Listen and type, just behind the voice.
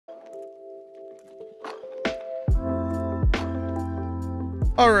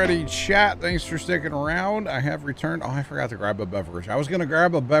Alrighty, chat. Thanks for sticking around. I have returned. Oh, I forgot to grab a beverage. I was going to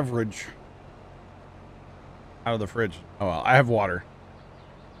grab a beverage out of the fridge. Oh, well, I have water.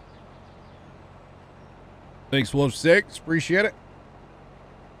 Thanks, Wolf6. Appreciate it.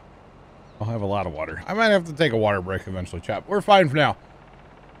 I'll have a lot of water. I might have to take a water break eventually, chat. We're fine for now.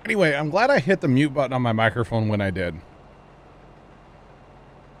 Anyway, I'm glad I hit the mute button on my microphone when I did.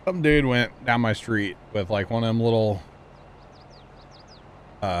 Some dude went down my street with like one of them little,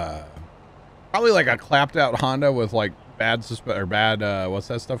 probably like a clapped out Honda with like bad what's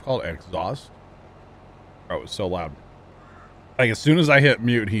that stuff called? Exhaust. Oh, it was so loud. Like as soon as I hit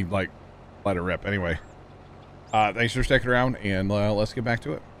mute, he like let it rip. Anyway, thanks for sticking around and let's get back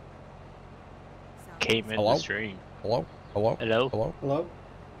to it. Came in the stream. Hello? Hello? Hello? Hello? Hello?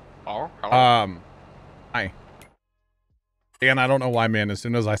 Oh, hello. Hi. And I don't know why, man. As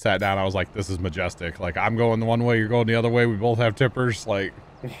soon as I sat down, I was like, this is majestic. Like, I'm going the one way, you're going the other way. We both have tippers. Like,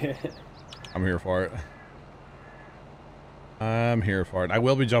 I'm here for it. I'm here for it. I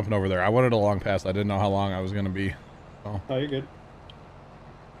will be jumping over there. I wanted a long pass. I didn't know how long I was going to be. So. Oh, you're good.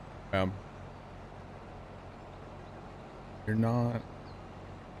 You're not.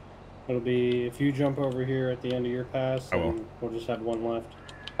 It'll be, if you jump over here at the end of your pass, and we'll just have one left.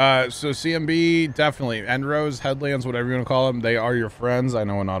 So CMB, definitely. End rows, headlands, whatever you want to call them, they are your friends. I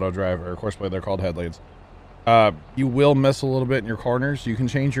know an auto driver, of course, they're called headlands. You will miss a little bit in your corners. You can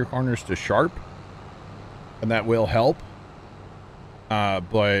change your corners to sharp, and that will help.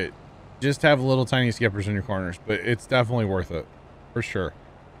 But just have little tiny skippers in your corners, but it's definitely worth it, for sure.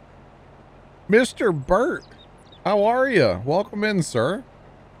 Mr. Burt, how are you? Welcome in, sir.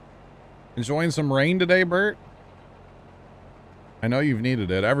 Enjoying some rain today, Bert? I know you've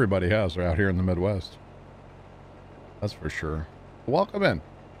needed it. Everybody has out here in the Midwest. That's for sure. Welcome in.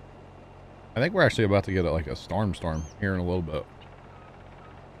 I think we're actually about to get like a storm here in a little bit.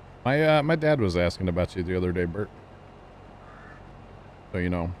 My dad was asking about you the other day, Bert. So you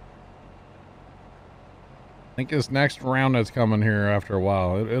know. I think this next round that's coming here after a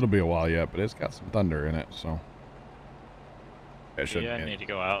while, it'll be a while yet, but it's got some thunder in it, so. Yeah, I need to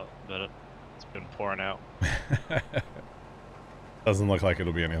go out, but it's been pouring out. Doesn't look like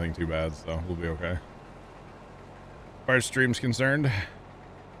it'll be anything too bad, so we'll be okay. As far as stream's concerned.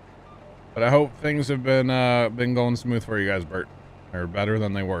 But I hope things have been going smooth for you guys, Bert. Or better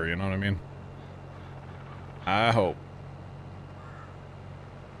than they were, you know what I mean? I hope.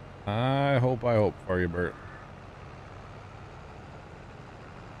 I hope for you, Bert.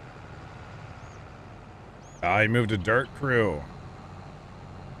 I moved to Dirt Crew.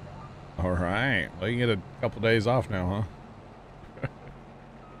 All right. Well, you get a couple days off now, huh?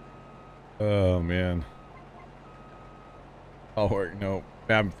 Oh, man. I'll work. No.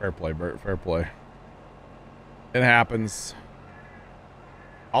 Fair play, Bert. Fair play. It happens.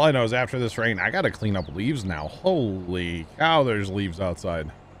 All I know is after this rain, I got to clean up leaves now. Holy cow, there's leaves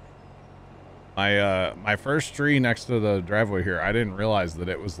outside. My first tree next to the driveway here, I didn't realize that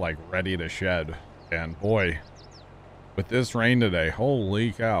it was like ready to shed. And boy, with this rain today,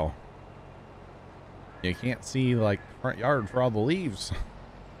 holy cow. You can't see like front yard for all the leaves.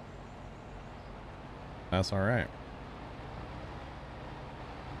 That's all right.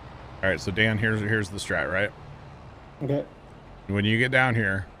 All right, so Dan, here's the strat, right? Okay. When you get down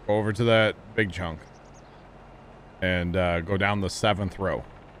here, go over to that big chunk and go down the 7th row.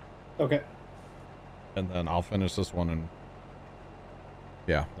 Okay. And then I'll finish this one, and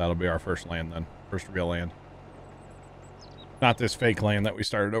yeah, that'll be our first land then. First real land. Not this fake land that we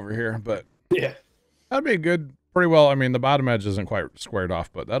started over here, but yeah. That'd be a good, pretty well, I mean, the bottom edge isn't quite squared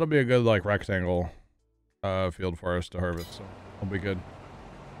off, but that'll be a good, like, rectangle field for us to harvest, so it'll be good.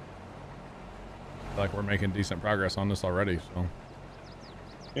 I feel like we're making decent progress on this already, so.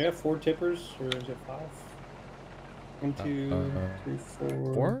 Yeah, 4 tippers, or is it 5? 1, 2, 3,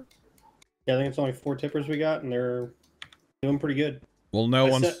 4. 4? Yeah, I think it's only 4 tippers we got, and they're doing pretty good. We'll know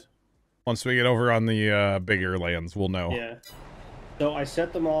once we get over on the bigger lands, we'll know. Yeah. So I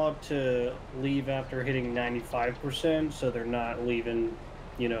set them all up to leave after hitting 95%, so they're not leaving,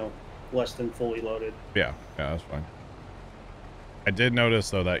 you know, less than fully loaded. Yeah, that's fine. I did notice,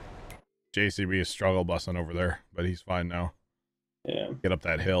 though, that JCB is struggle busing over there, but he's fine now. Yeah. Get up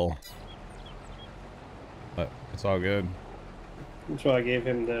that hill. But it's all good. So I gave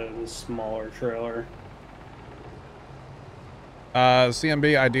him the smaller trailer.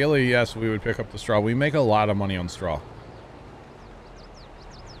 CMB, ideally, yes, we would pick up the straw. We make a lot of money on straw.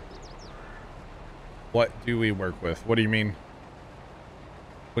 What do we work with? What do you mean?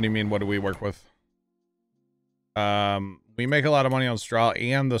 What do you mean, what do we work with? We make a lot of money on straw,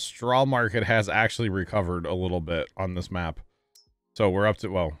 and the straw market has actually recovered a little bit on this map. So we're up to,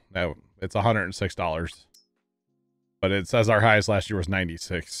 well, no, it's $106. But it says our highest last year was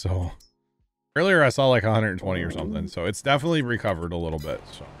 96. So earlier I saw like 120 or something. So it's definitely recovered a little bit.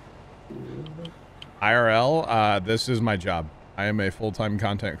 So IRL, this is my job. I am a full-time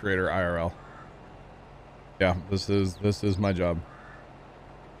content creator IRL. Yeah, this is my job.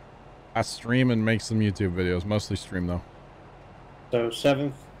 I stream and make some YouTube videos, mostly stream though. So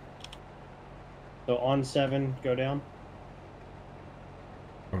 7th. So on 7, go down.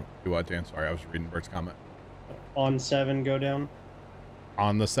 Oh, do what, Dan? Sorry, I was reading Bert's comment. On 7, go down.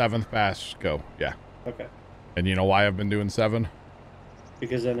 On the 7th pass, go. Yeah. Okay. And you know why I've been doing 7?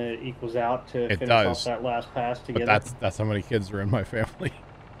 Because then it equals out to it finish does. off that last pass together. But that's how many kids are in my family.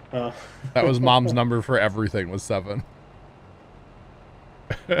 That was mom's number for everything was 7.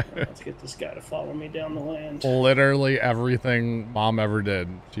 Let's get this guy to follow me down the land. Literally everything mom ever did,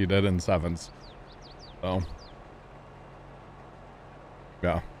 she did in 7s. So,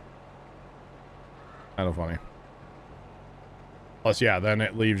 yeah. Kind of funny. Plus, yeah, then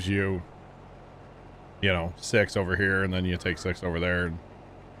it leaves you, you know, 6 over here, and then you take 6 over there. And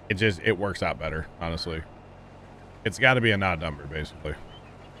it works out better, honestly. It's got to be an odd number, basically,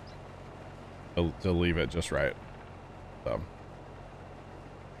 to leave it just right. So,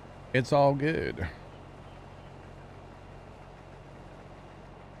 it's all good.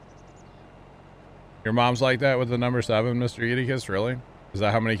 Your mom's like that with the number 7, Mr. Edicus? Really? Is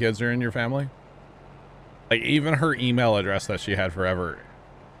that how many kids are in your family? Like, even her email address that she had forever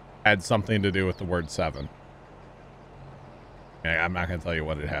had something to do with the word 7. Okay, I'm not going to tell you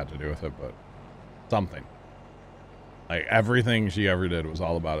what it had to do with it, but something. Like, everything she ever did was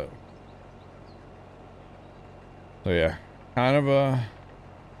all about it. So, yeah. Kind of a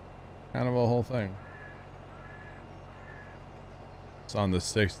whole thing. It's on the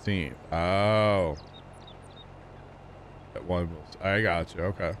 16th. Oh. That one was, I got you.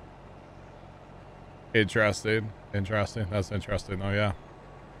 Okay. Interesting. That's interesting. Oh, yeah.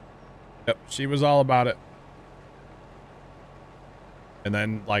 Yep. She was all about it. And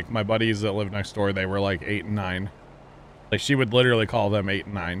then, like, my buddies that live next door, they were like 8 and 9. Like, she would literally call them 8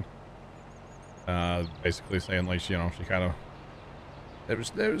 and 9. Basically saying, like, you know, she kind of,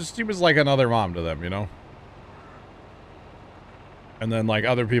 she was like another mom to them, you know? And then, like,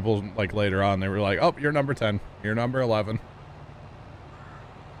 other people, like, later on, they were like, oh, you're number 10. You're number 11.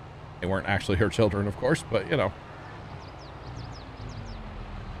 They weren't actually her children, of course, but, you know.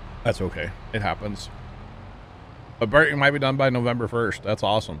 That's okay. It happens. But Bert, might be done by November 1st. That's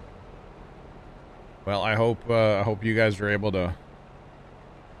awesome. Well, I hope you guys are able to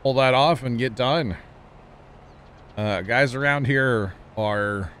pull that off and get done. Guys around here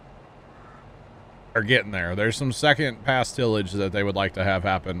are getting there. There's some second pass tillage that they would like to have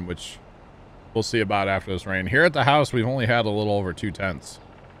happen, which we'll see about after this rain. Here at the house, we've only had a little over 2 tenths.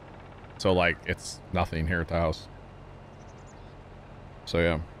 So, like, it's nothing here at the house. So,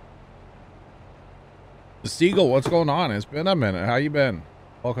 yeah. The Seagull, what's going on? It's been a minute. How you been?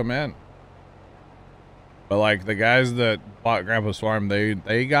 Welcome in. But, like, the guys that bought Grandpa's Farm,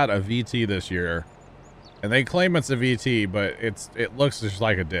 they got a VT this year. And they claim it's a VT, but it looks just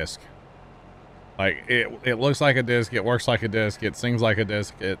like a disc. Like, it looks like a disc, it works like a disc, it sings like a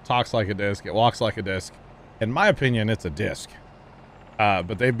disc, it talks like a disc, it walks like a disc. In my opinion, it's a disc.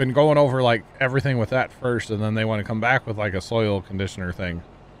 But they've been going over, like, everything with that first, and then they want to come back with, like, a soil conditioner thing.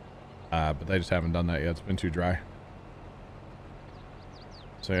 But they just haven't done that yet. It's been too dry.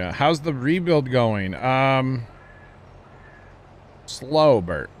 So, yeah. How's the rebuild going? Slow,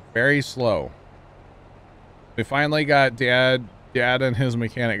 Bert. Very slow. We finally got Dad and his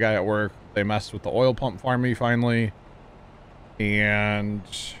mechanic guy at work. They messed with the oil pump for me finally. And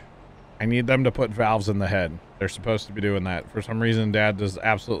I need them to put valves in the head. They're supposed to be doing that. For some reason, Dad does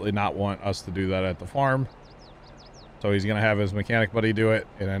absolutely not want us to do that at the farm. So he's going to have his mechanic buddy do it.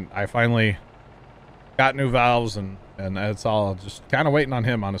 And then I finally got new valves, and it's all just kind of waiting on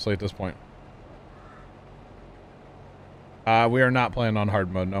him, honestly, at this point. We are not playing on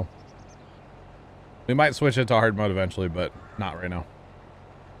hard mode, no. We might switch it to hard mode eventually, but not right now.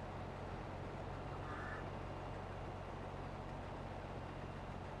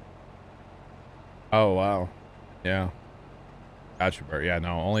 Oh, wow. Yeah. Gotcha, Bert. Yeah,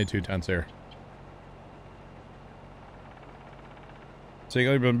 no, only 2 tenths here. So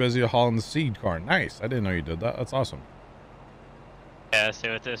you've been busy hauling the seed corn. Nice. I didn't know you did that. That's awesome. Yeah,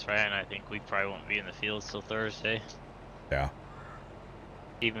 so with this rain, I think we probably won't be in the fields till Thursday. Yeah.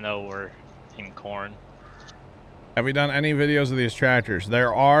 Even though we're in corn. Have we done any videos of these tractors?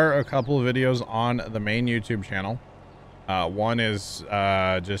 There are a couple of videos on the main YouTube channel. One is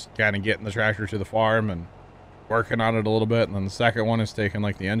just kind of getting the tractor to the farm and working on it a little bit, and then the second one is taking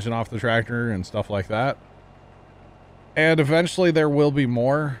like the engine off the tractor and stuff like that. And eventually there will be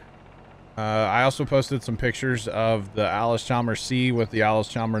more. I also posted some pictures of the Alice Chalmers C with the Alice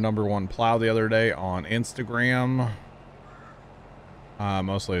Chalmers #1 plow the other day on Instagram.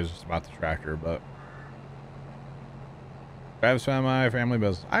 Mostly it was just about the tractor, but Travis family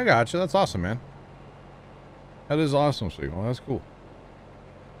business. I got you. That's awesome, man. That is awesome, sweet. Well, that's cool.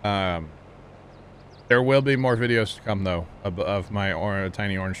 There will be more videos to come though of my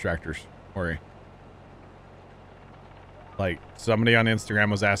tiny orange tractors. Don't worry. Like somebody on Instagram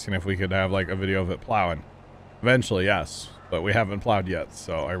was asking if we could have like a video of it plowing. Eventually, yes, but we haven't plowed yet.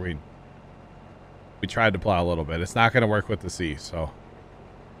 So we tried to plow a little bit. It's not going to work with the C, so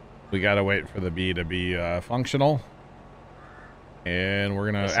we got to wait for the B to be functional. And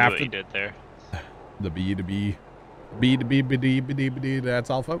we're gonna after what you did there. The B to B, B to B, B to B, B to B. That's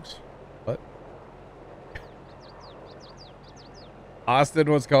all, folks. What?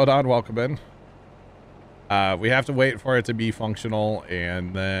 Austin, what's going on? Welcome in. We have to wait for it to be functional,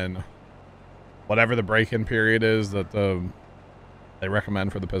 and then whatever the break-in period is that they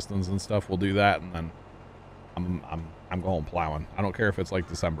recommend for the pistons and stuff, we'll do that, and then I'm going plowing. I don't care if it's like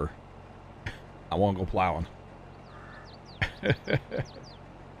December. I won't go plowing.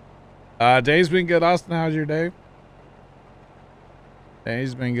 Day's been good, Austin. How's your day?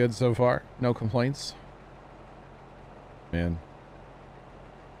 Day's been good so far. No complaints. Man.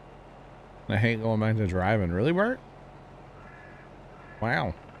 I hate going back to driving. Really, Bert?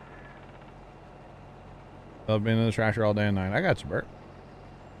 Wow. Love being in the tractor all day and night. I got you, Bert.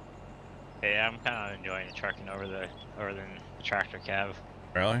 Yeah, I'm kind of enjoying the trucking over the tractor cab.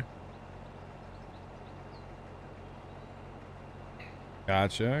 Really?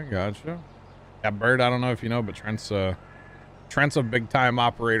 Gotcha. Yeah, Bert, I don't know if you know, but Trent's a big time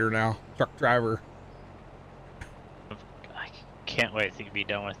operator now. Truck driver. I can't wait to be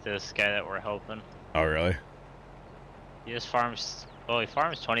done with this guy that we're helping. Oh, really? He just farms, well, he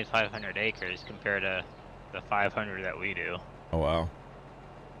farms 2,500 acres compared to the 500 that we do. Oh, wow.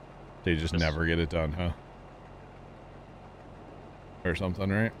 So you just never get it done, huh? Or something,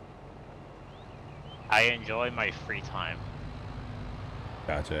 right? I enjoy my free time.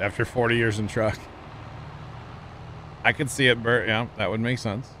 Gotcha. After 40 years in truck. I could see it, Bert. Yeah, that would make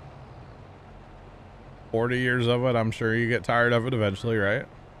sense. 40 years of it, I'm sure you get tired of it eventually, right?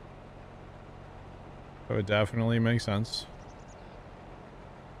 So it definitely makes sense.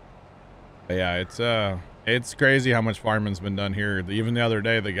 But yeah, it's crazy how much farming's been done here. Even the other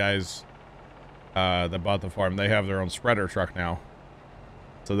day, the guys that bought the farm, they have their own spreader truck now.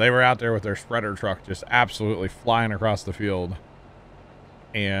 So they were out there with their spreader truck just absolutely flying across the field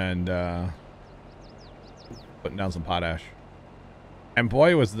and putting down some potash. And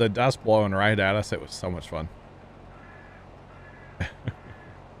boy, was the dust blowing right at us. It was so much fun.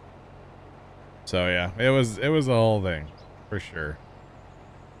 So yeah, it was a whole thing for sure.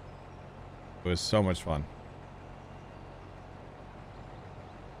 It was so much fun.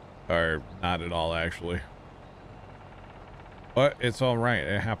 Or not at all, actually. But it's all right.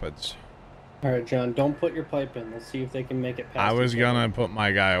 It happens. All right, John, don't put your pipe in. Let's see if they can make it past. I was gonna put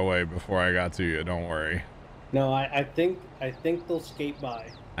my guy away before I got to you. Don't worry. No, I think they'll skate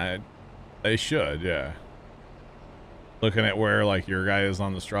by. They should, yeah. Looking at where like your guy is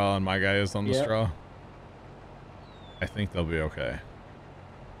on the straw and my guy is on the straw, I think they'll be okay.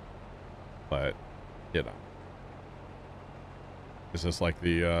 But you know, is this like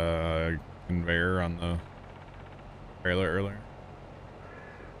the conveyor on the trailer earlier?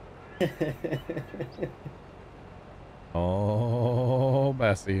 Oh,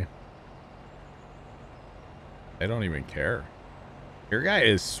 Bessie. They don't even care. Your guy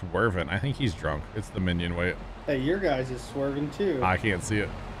is swerving. I think he's drunk. It's the minion weight. Hey, your guys is swerving too. I can't see it.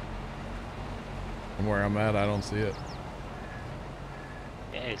 From where I'm at, I don't see it.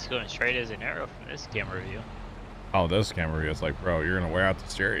 Yeah, it's going straight as an arrow from this camera view. Oh, this camera view. It's like, bro, you're gonna wear out the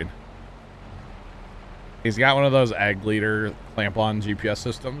steering. He's got one of those ag leader clamp-on GPS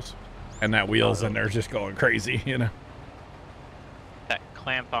systems, and that wheel's in there just going crazy, you know. That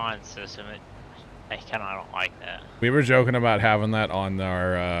clamp-on system, I kind of don't like that. We were joking about having that on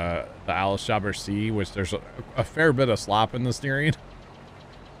our the Alice Chalmers C, which there's a fair bit of slop in the steering.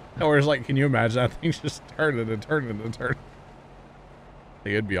 And we're just like, can you imagine that thing's just turning and turning and turning? I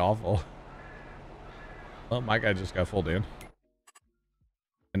think it'd be awful. Well, my guy just got full in.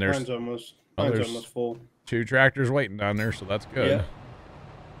 And there's mine's almost full. 2 tractors waiting down there, so that's good.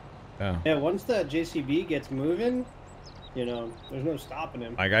 Yeah, once that JCB gets moving, you know, there's no stopping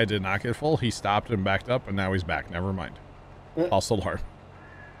him. My guy did not get full. He stopped and backed up, and now he's back. Never mind. False alarm.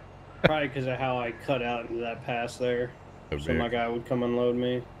 Probably because of how I cut out into that pass there. Could So be. my guy would come unload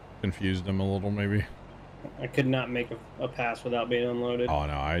me. Confused him a little, maybe. I could not make a pass without being unloaded. Oh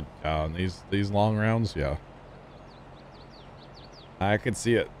no, these long rounds, yeah. I could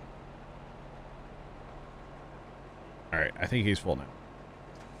see it. All right, I think he's full now.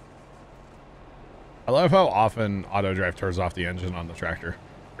 I love how often auto drive turns off the engine on the tractor.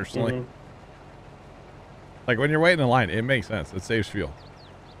 Personally, like when you're waiting in line, it makes sense. It saves fuel.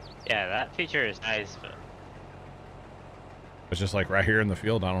 Yeah, that feature is nice, but It's just like right here in the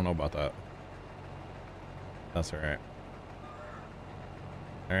field. I don't know about that. That's all right.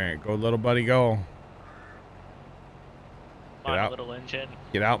 All right, go little buddy, go. on out. a little engine.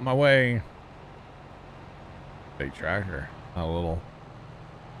 Get out my way. Big tractor. Not a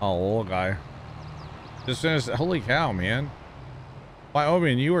little guy. Just finished. Holy cow, man.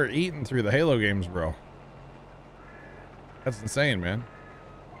 Wyoming, you were eating through the Halo games, bro. That's insane, man.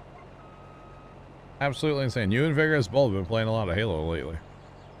 Absolutely insane. You and Vigorous Bull have been playing a lot of Halo lately.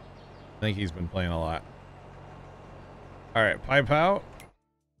 I think he's been playing a lot. All right, pipe out.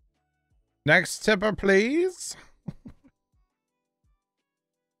 Next tipper, please.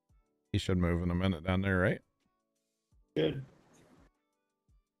 He should move in a minute down there, right? Good.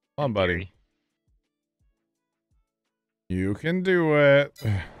 Come on, buddy. You can do it.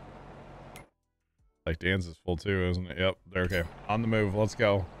 Like Dan's is full too, isn't it? Yep. They're okay. On the move. Let's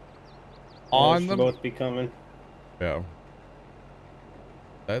go. On the both be coming. Yeah.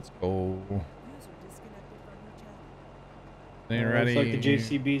 Let's go. Ain't ready. Looks like the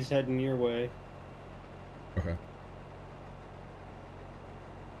JCB's heading your way. Okay.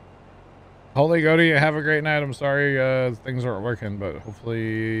 Holy Goaty, have a great night. I'm sorry things aren't working, but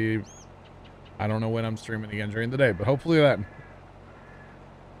hopefully I don't know when I'm streaming again during the day, but hopefully then.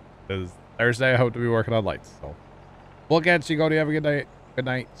 Because Thursday I hope to be working on lights. So we'll catch you, Goaty. Have a good night. Good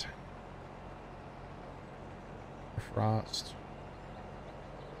night. Frost.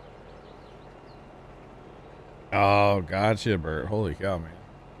 Oh, gotcha, Bert. Holy cow, man.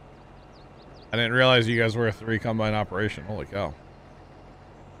 I didn't realize you guys were a 3 combine operation. Holy cow.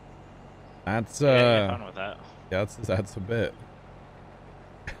 That's Yeah, fun with that. Yeah, that's a bit.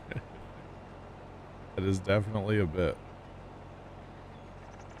 It is definitely a bit.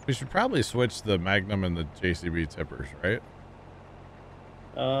 We should probably switch the Magnum and the JCB tippers, right?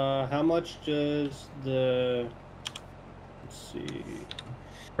 How much does the... Let's see.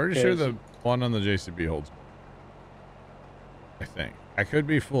 Pretty sure the one on the JCB holds. I think. I could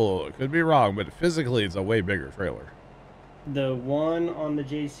be could be wrong, but physically it's a way bigger trailer. The one on the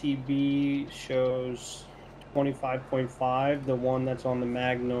JCB shows 25.5. The one that's on the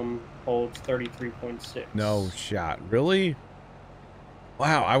Magnum holds 33.6. No shot. Really?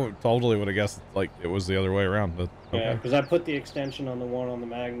 Wow, I totally would have guessed like it was the other way around. But okay. Yeah, because I put the extension on the one on the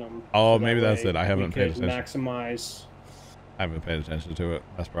Magnum. Oh, so maybe that's way it. I haven't paid could attention. maximize. I haven't paid attention to it.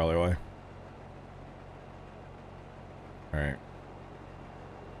 That's probably why. All right.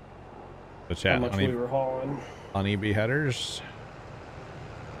 The chat. How much we were hauling. Honeybee headers.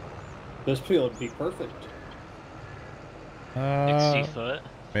 This field would be perfect. 60 foot.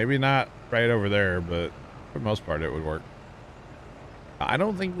 Maybe not right over there, but for the most part it would work. I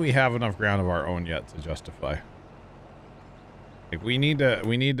don't think we have enough ground of our own yet to justify. Like we need to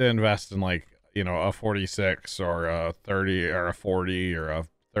invest in like, you know, a 46 or a 30 or a 40 or a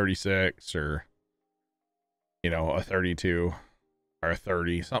 36 or, you know, a 32 or a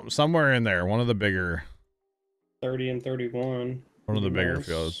 30, somewhere in there, one of the bigger 30 and 31. One of the bigger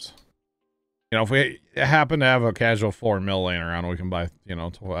fields. You know, if we happen to have a casual 4 mil laying around, we can buy, you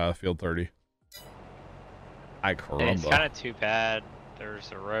know, field 30. I caramba. It's kind of too bad.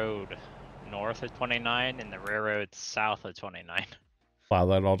 There's a road north of 29 and the railroad south of 29. Plow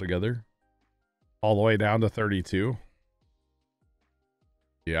that all together. All the way down to 32.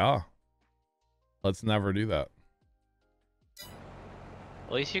 Yeah. Let's never do that.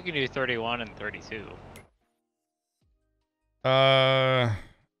 At least you can do 31 and 32.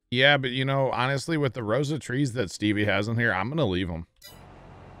 Yeah, but you know, honestly, with the rows of trees that Stevie has in here, I'm gonna leave them.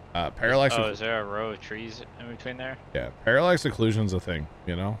 Parallax. Oh, is there a row of trees in between there? Yeah, parallax occlusion's a thing,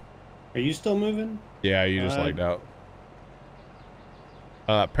 you know? Are you still moving? Yeah, you just lagged out.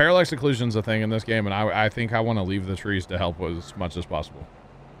 Parallax occlusion's a thing in this game, and I think I want to leave the trees to help with as much as possible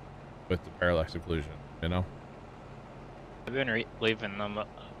with the parallax occlusion, you know? I've been leaving them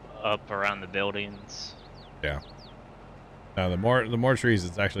up around the buildings. Yeah. The more trees,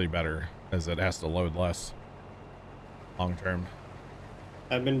 it's actually better, as it has to load less long term.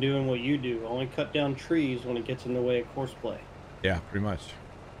 I've been doing what you do. Only cut down trees when it gets in the way of course play. Yeah, pretty much.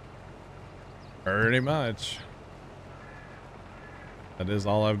 Pretty much. That is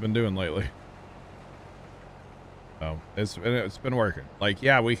all I've been doing lately. So it's been working. Like,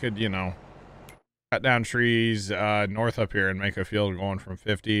 yeah, we could, you know, cut down trees north up here and make a field going from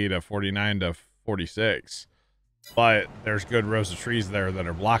 50 to 49 to 46. But there's good rows of trees there that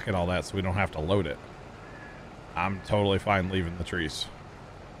are blocking all that, so we don't have to load it. I'm totally fine leaving the trees.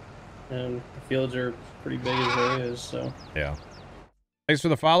 And the fields are pretty big as it is, so. Yeah. Thanks for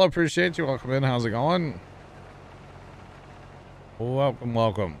the follow. Appreciate you. Welcome in. How's it going? Welcome,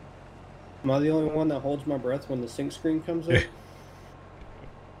 welcome. Am I the only one that holds my breath when the sync screen comes up?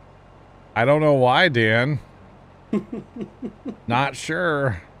 I don't know why, Dan. Not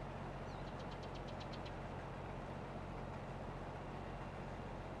sure.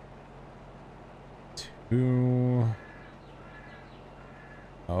 Oh,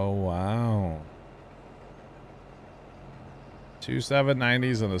 wow. 2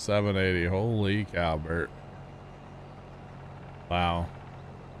 790s and a 780. Holy cow, Bert. Wow.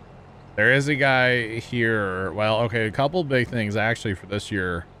 There is a guy here. Well, okay, a couple big things actually for this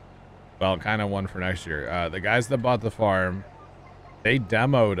year. Well, kind of one for next year. The guys that bought the farm, they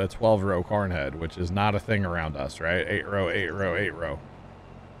demoed a 12-row corn head, which is not a thing around us, right? 8-row, 8-row, 8-row.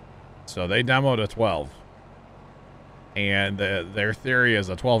 So they demoed a 12. And their theory is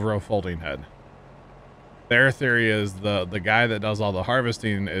a 12-row folding head. Their theory is the guy that does all the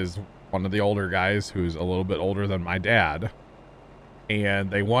harvesting is one of the older guys who's a little bit older than my dad.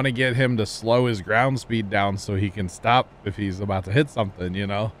 And they want to get him to slow his ground speed down so he can stop if he's about to hit something, you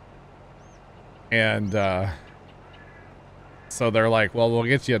know? And so they're like, well, we'll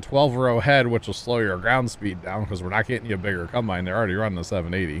get you a 12-row head, which will slow your ground speed down because we're not getting you a bigger combine. They're already running the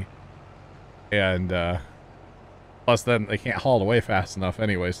 780. And plus then they can't haul it away fast enough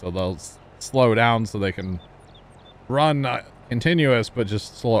anyway, so they'll slow down so they can run continuous but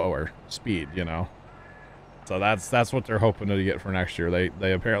just slower speed, you know? So that's what they're hoping to get for next year.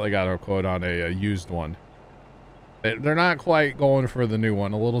 They apparently got a quote on a used one. They're not quite going for the new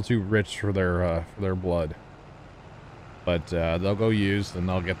one. A little too rich for their blood. But they'll go used and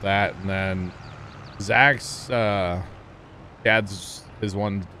they'll get that. And then Zach's his dad's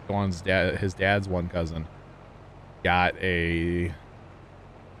one cousin got a. I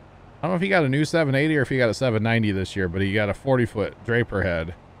don't know if he got a new 780 or if he got a 790 this year, but he got a 40-foot Draper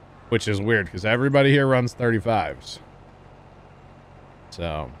head. Which is weird because everybody here runs 35s.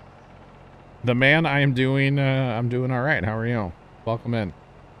 So, the man, I'm doing all right. How are you? Welcome in.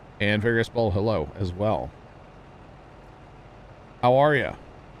 And Vigorous Bull, hello as well. How are you?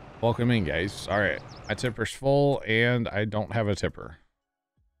 Welcome in, guys. All right. My tipper's full and I don't have a tipper.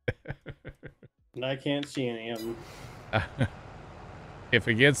 And I can't see any of them. If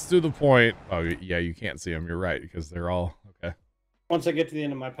it gets to the point, oh yeah, you can't see them. You're right because they're all okay. Once I get to the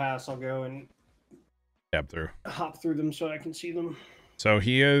end of my pass, I'll go and Tap through. hop through them so I can see them. So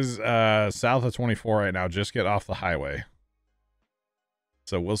he is south of 24 right now. Just get off the highway.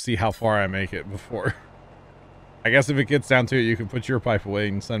 So we'll see how far I make it before. I guess if it gets down to it, you can put your pipe away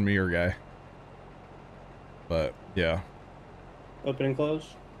and send me your guy. But yeah. Open and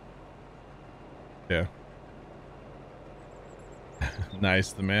close? Yeah.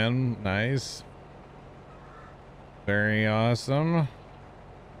 Nice, the man. Nice. Very awesome.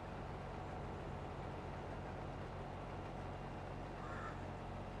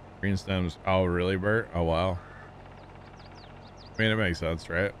 Green stems. Oh, really, Bert? Oh, wow. I mean, it makes sense,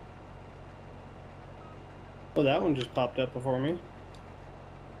 right? Oh, that one just popped up before me.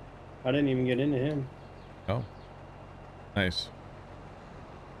 I didn't even get into him. Oh. Nice.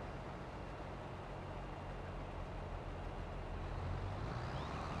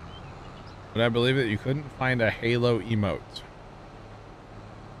 Would I believe it? You couldn't find a Halo emote.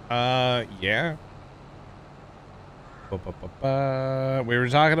 Yeah. We were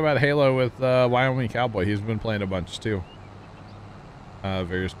talking about Halo with Wyoming Cowboy. He's been playing a bunch too.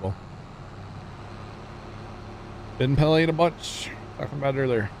 Various Bull. Been playing a bunch. Talking about it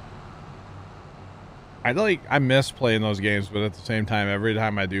earlier. I miss playing those games, but at the same time, every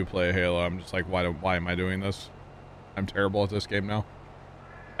time I do play Halo, I'm just like, why am I doing this? I'm terrible at this game now.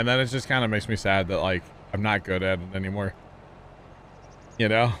 And then it just kind of makes me sad that, like, I'm not good at it anymore. You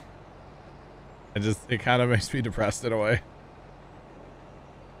know? It kind of makes me depressed in a way.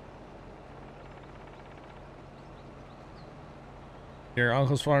 Your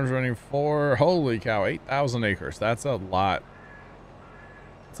uncle's farm's running 4, holy cow, 8,000 acres. That's a lot.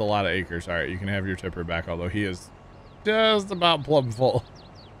 That's a lot of acres. All right, you can have your tipper back, although he is just about plumb full.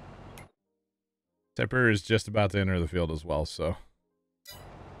 Tipper is just about to enter the field as well, so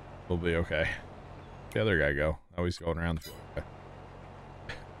we'll be okay. The other guy go. Oh, he's going around the field. Okay.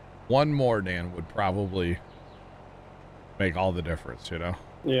 One more, Dan, would probably make all the difference, you know?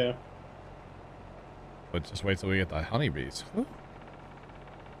 Yeah. But just wait till we get the honeybees. Whew.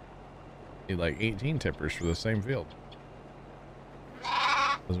 Need like 18 tippers for the same field.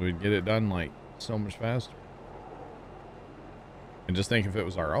 Because we'd get it done like so much faster. And just think if it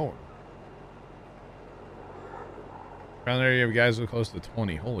was our own. Around there you have guys with close to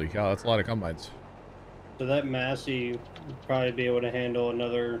 20. Holy cow, that's a lot of combines. So that Massey would probably be able to handle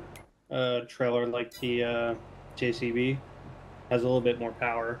another trailer like the JCB. Has a little bit more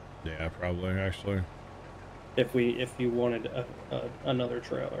power. Yeah, probably actually. If you wanted another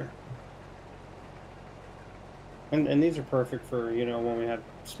trailer. And these are perfect for, you know, when we have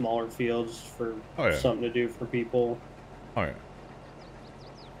smaller fields for something to do for people. Oh yeah.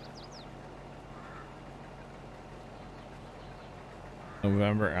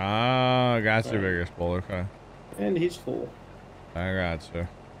 November. Ah, got you, biggest bull. Okay. And he's full. I got you.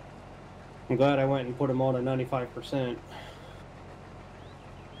 I'm glad I went and put him on at 95%.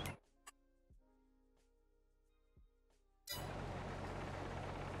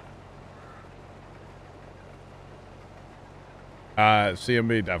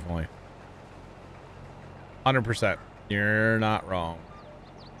 CMB definitely. 100%. You're not wrong.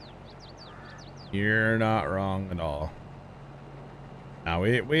 You're not wrong at all. Now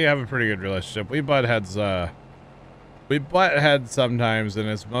we have a pretty good relationship. We butt heads sometimes, and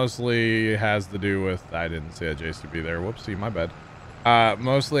it's mostly has to do with I didn't see a JCB there. Whoopsie, my bad.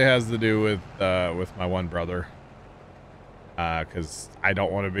 Mostly has to do with my one brother. Because I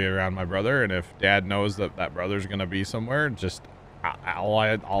don't want to be around my brother, and if Dad knows that that brother's gonna be somewhere, just all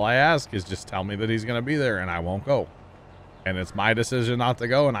I ask is just tell me that he's gonna be there, and I won't go. And it's my decision not to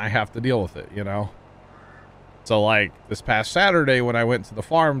go, and I have to deal with it, you know. So like this past Saturday when I went to the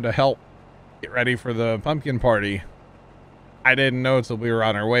farm to help get ready for the pumpkin party, I didn't know until we were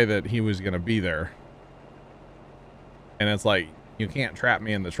on our way that he was gonna be there. And it's like, you can't trap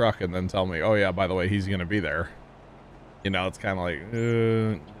me in the truck and then tell me, oh yeah, by the way, he's gonna be there. You know, it's kind of like,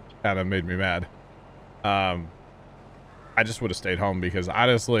 kind of made me mad. I just would have stayed home because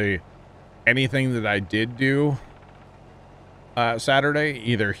honestly, anything that I did do Saturday,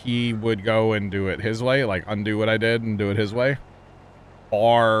 either he would go and do it his way, like undo what I did and do it his way,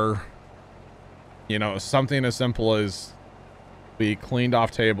 or, you know, something as simple as we cleaned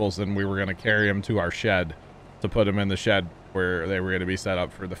off tables and we were going to carry them to our shed to put them in the shed where they were going to be set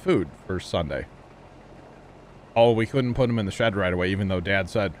up for the food for Sunday. Oh, we couldn't put them in the shed right away, even though Dad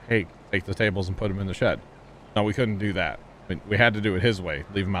said, hey, take the tables and put them in the shed. No, we couldn't do that. We had to do it his way,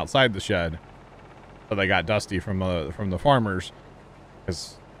 leave them outside the shed. So they got dusty from the farmers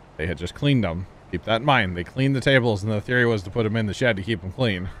because they had just cleaned them. Keep that in mind. They cleaned the tables, and the theory was to put them in the shed to keep them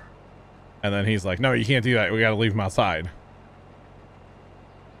clean. And then he's like, no, you can't do that. We got to leave them outside.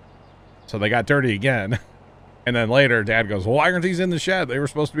 So they got dirty again. And then later, Dad goes, well, why aren't these in the shed? They were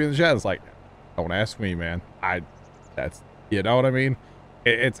supposed to be in the shed. It's like, don't ask me, man. That's, you know what I mean?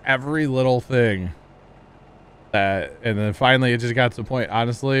 It's every little thing. And then finally it just got to the point,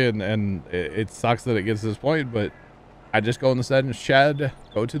 honestly, and it sucks that it gets to this point, but I just go in the shed,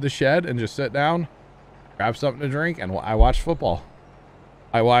 go to the shed and just sit down, grab something to drink, and I watch football.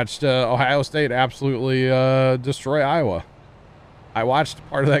 I watched Ohio State absolutely destroy Iowa. I watched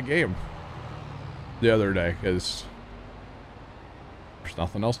part of that game the other day because there's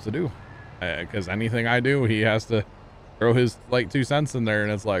nothing else to do. Because anything I do, he has to throw his like 2 cents in there,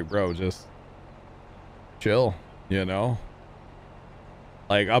 and it's like, bro, just chill, you know.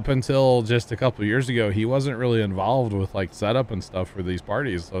 Like up until just a couple years ago, he wasn't really involved with like setup and stuff for these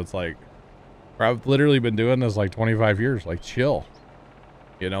parties. So it's like, I've literally been doing this like 25 years. Like, chill,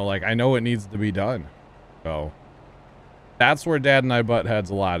 you know. Like, I know what needs to be done. So that's where Dad and I butt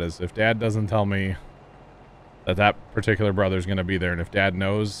heads a lot. Is if Dad doesn't tell me that particular brother's gonna be there, and if Dad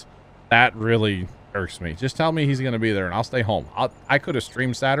knows, that really irks me. Just tell me he's gonna be there, and I'll stay home. I could have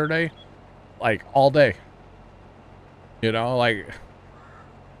streamed Saturday, like all day. You know, like,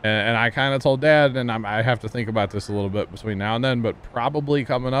 and I kind of told Dad, and I have to think about this a little bit between now and then, but probably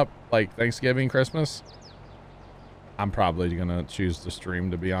coming up like Thanksgiving, Christmas, I'm probably gonna choose to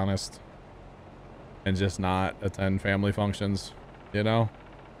stream, to be honest, and just not attend family functions, you know.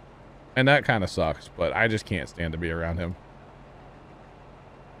 And that kind of sucks, but I just can't stand to be around him.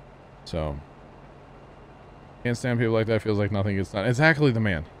 So can't stand people like that. Feels like nothing gets done. Exactly, the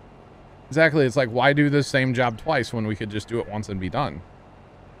man. Exactly. It's like, why do the same job twice when we could just do it once and be done?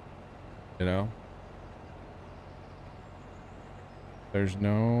 You know? There's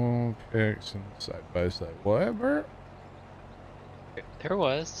no pics in side by side. What, Bert? There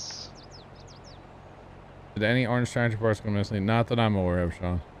was. Did any orange tractor parts go missing? Not that I'm aware of,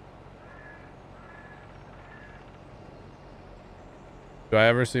 Sean. Do I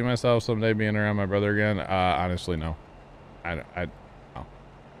ever see myself someday being around my brother again? Honestly, no. No.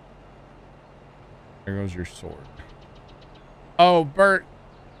 There goes your sword. Oh, Bert.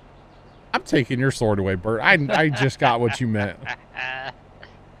 I'm taking your sword away, Bert. I just got what you meant.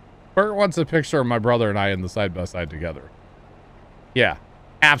 Bert wants a picture of my brother and I in the side by side together. Yeah,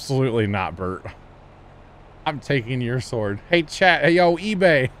 absolutely not, Bert. I'm taking your sword. Hey, chat. Hey, yo,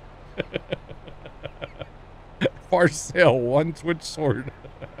 eBay. For sale, 1 Twitch sword.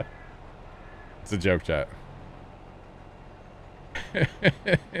 It's a joke, chat.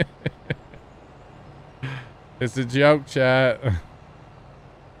 It's a joke, chat.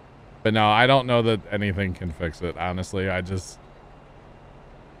 But no, I don't know that anything can fix it. Honestly, I don't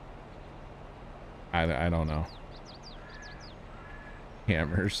know.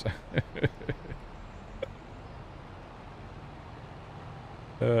 Hammers.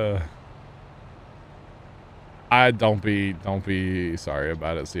 Don't be sorry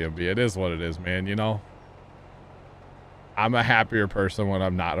about it, CMB. It is what it is, man. You know, I'm a happier person when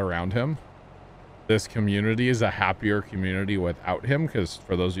I'm not around him. This community is a happier community without him, because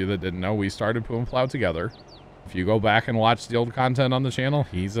for those of you that didn't know, we started Puma Plow together. If you go back and watch the old content on the channel,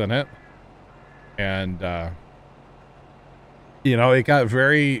 he's in it. And you know, it got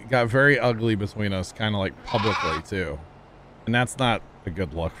very ugly between us, kind of like publicly too. And that's not a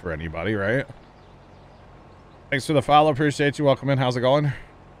good look for anybody, right? Thanks for the follow. Appreciate you. Welcome in. How's it going?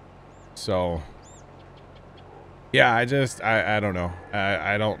 So yeah, I don't know.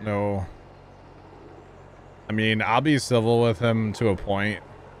 I don't know. I mean, I'll be civil with him to a point.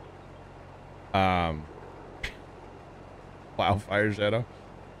 Wildfire Shadow.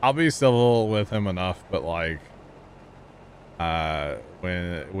 I'll be civil with him enough, but like,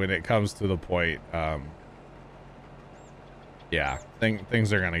 when it comes to the point, yeah,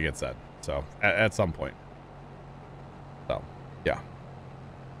 things are gonna get said. So at some point. So yeah,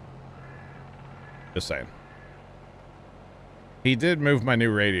 just saying. He did move my new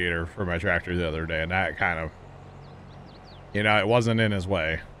radiator for my tractor the other day, and that kind of, you know, it wasn't in his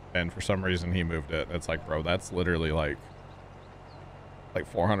way, and for some reason he moved it. It's like, bro, that's literally like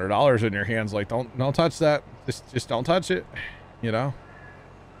 $400 in your hands. Like, don't touch that. Just don't touch it. You know,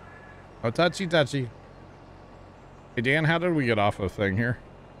 no touchy. Hey Dan, how did we get off of thing here?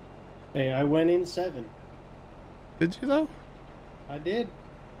 Hey, I went in 7. Did you though? I did.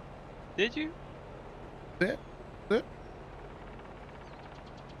 Did you? Did.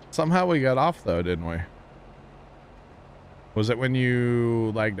 Somehow we got off though, didn't we? Was it when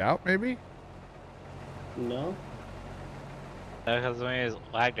you lagged out, maybe? No. Because when he was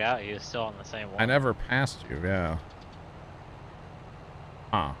lagged out, he was still on the same one. I never passed you, yeah.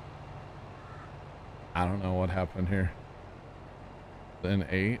 Huh. I don't know what happened here. Then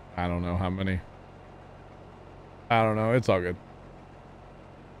 8. I don't know how many. I don't know. It's all good.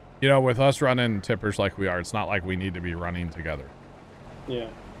 You know, with us running tippers like we are, it's not like we need to be running together. Yeah.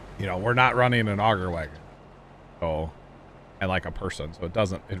 You know, we're not running an auger wagon. So, and like a person. So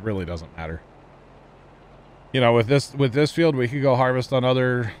it really doesn't matter. You know, with this field, we could go harvest on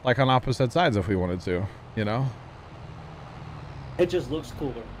on opposite sides if we wanted to, you know? It just looks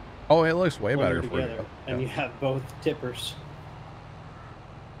cooler. Oh, it looks way better for you. And you have both tippers.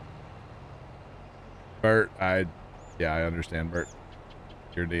 Bert, I understand, Bert.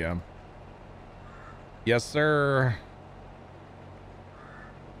 Your DM. Yes, sir.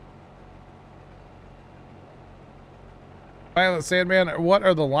 Violent Sandman, what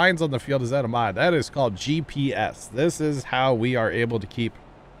are the lines on the field? Is that a mod? That is called GPS. This is how we are able to keep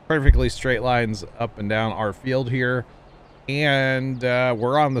perfectly straight lines up and down our field here. And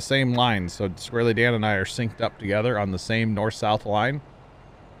we're on the same line. So Squarely Dan and I are synced up together on the same north-south line.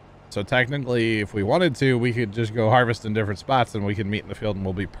 So technically, if we wanted to, we could just go harvest in different spots and we can meet in the field and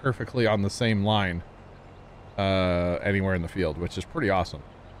we'll be perfectly on the same line anywhere in the field, which is pretty awesome.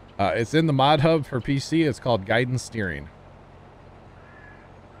 It's in the mod hub for PC. It's called Guidance Steering.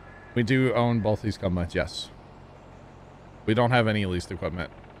 We do own both these combines, yes. We don't have any leased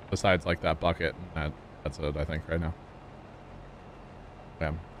equipment besides like that bucket. That's it, I think, right now.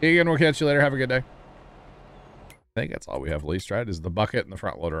 Yeah. Egan, we'll catch you later. Have a good day. I think that's all we have leased, right? Is the bucket and the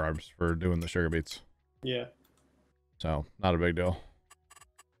front loader arms for doing the sugar beets. Yeah. So, not a big deal.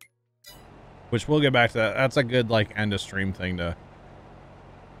 Which we'll get back to that. That's a good, like, end of stream thing to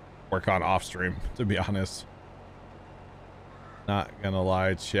work on off stream, to be honest. Not gonna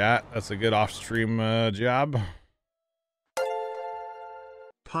lie, chat. That's a good off stream job.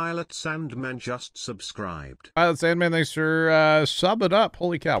 Pilot Sandman just subscribed. Pilot Sandman, thanks for subbing up.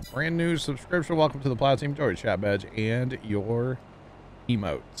 Holy cow. Brand new subscription. Welcome to the Plow Team. Enjoy your chat badge and your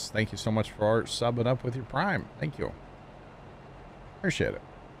emotes. Thank you so much for subbing up with your Prime. Thank you. Appreciate it.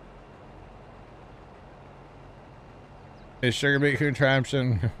 Is sugar beet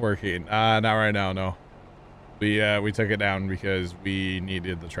contraption working? Not right now, no. We took it down because we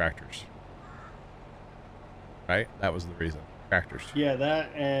needed the tractors. Right? That was the reason. Tractors. Yeah,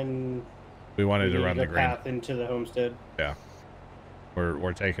 that and We wanted to run the grain path into the homestead. Yeah.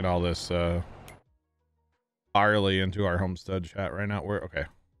 We're taking all this barley into our homestead chat right now. We're okay.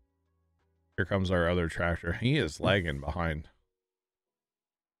 Here comes our other tractor. He is lagging behind.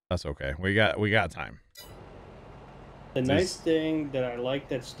 That's okay. We got time. The nice thing that I like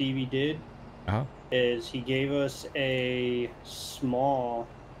that Stevie did is he gave us a small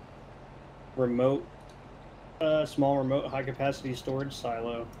remote high capacity storage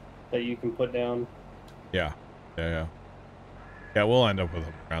silo that you can put down. Yeah, we'll end up with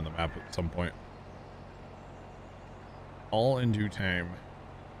them around the map at some point. All in due time.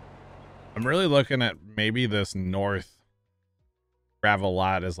 I'm really looking at maybe this north gravel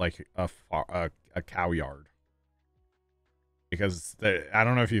lot as like a cow yard. Because I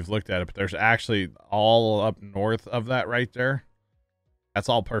don't know if you've looked at it, but there's actually all up north of that right there. That's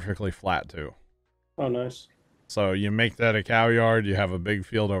all perfectly flat too. Oh, nice. So you make that a cow yard. You have a big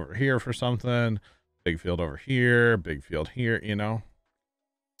field over here for something. Big field over here. Big field here, you know.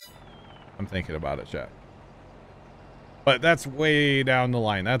 I'm thinking about it, chat. But that's way down the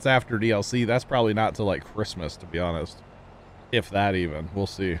line. That's after DLC. That's probably not till like Christmas, to be honest. If that even. We'll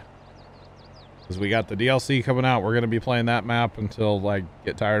see. Because we got the DLC coming out. We're going to be playing that map until like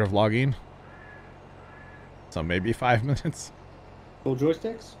get tired of logging. So maybe 5 minutes. Full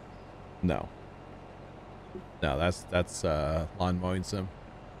joysticks? No. No, that's lawn mowing sim.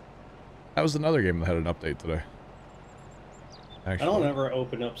 That was another game that had an update today. Actually, I don't ever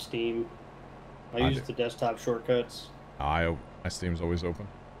open up Steam. I use the desktop shortcuts. My Steam's always open.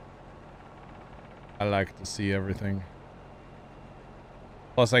 I like to see everything.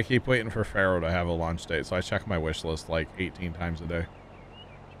 Plus, I keep waiting for Pharaoh to have a launch date, so I check my wish list like 18 times a day.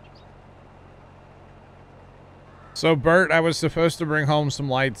 So, Bert, I was supposed to bring home some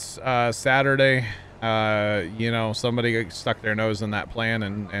lights Saturday. You know, somebody stuck their nose in that plan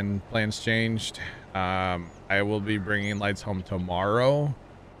and plans changed. I will be bringing lights home tomorrow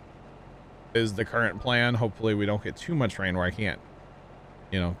is the current plan. Hopefully we don't get too much rain where I can't,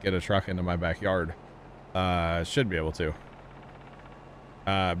 you know, get a truck into my backyard. Should be able to.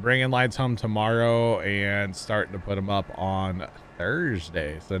 Bringing lights home tomorrow and starting to put them up on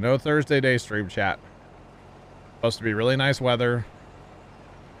Thursday. So no Thursday day stream, chat. Supposed to be really nice weather.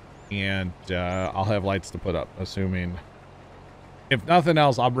 And I'll have lights to put up, assuming... If nothing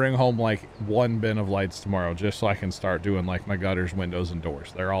else, I'll bring home like one bin of lights tomorrow just so I can start doing like my gutters, windows, and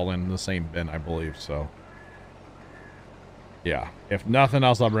doors. They're all in the same bin, I believe, so... Yeah. If nothing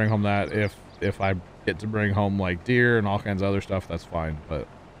else, I'll bring home that. If I get to bring home like deer and all kinds of other stuff, that's fine, but...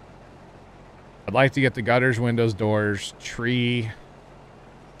 I'd like to get the gutters, windows, doors, trees,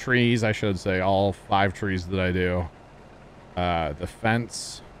 I should say, all 5 trees that I do. The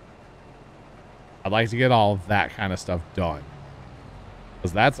fence... I'd like to get all of that kind of stuff done.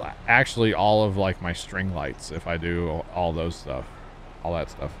 Because that's actually all of like my string lights if I do all those stuff. All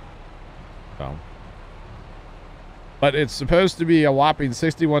that stuff. So. But it's supposed to be a whopping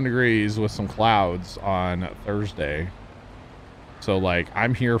 61 degrees with some clouds on Thursday. So like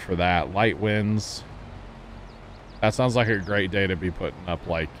I'm here for that. Light winds. That sounds like a great day to be putting up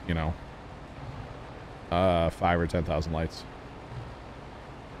like, you know, 5 or 10,000 lights.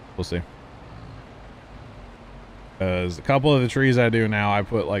 We'll see. Because a couple of the trees I do now, I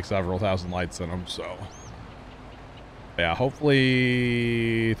put like several thousand lights in them, so... Yeah,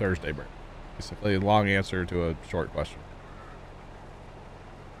 hopefully Thursday break. Basically a long answer to a short question.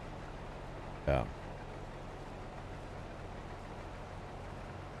 Yeah.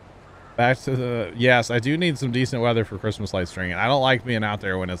 Back to the... Yes, I do need some decent weather for Christmas light stringing. I don't like being out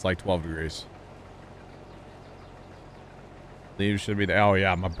there when it's like 12 degrees. Leaves should be... Oh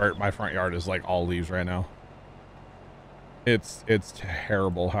yeah, my front yard is like all leaves right now. It's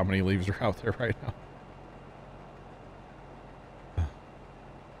terrible how many leaves are out there right now.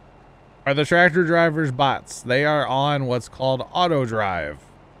 Are the tractor drivers bots? They are on what's called auto drive.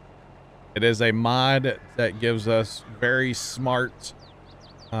 It is a mod that gives us very smart,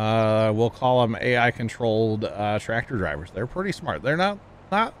 we'll call them AI controlled tractor drivers. They're pretty smart. They're not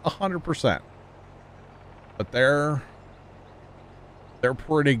 100%, but they're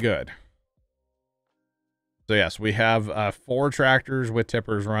pretty good. So yes, we have 4 tractors with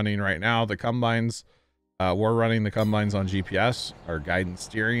tippers running right now. The combines, we're running the combines on GPS, or guidance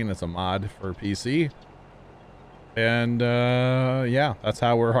steering. It's a mod for PC. And yeah, that's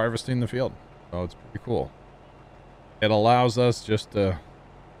how we're harvesting the field. So it's pretty cool. It allows us just to,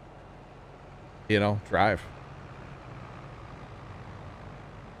 you know, drive.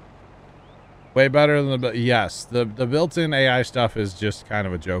 Way better than the, yes, the built-in AI stuff is just kind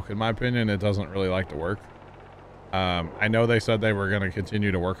of a joke. In my opinion, it doesn't really like to work. I know they said they were going to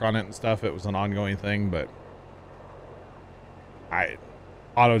continue to work on it and stuff. It was an ongoing thing, but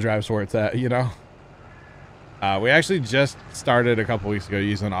auto drive's where it's at, you know? We actually just started a couple weeks ago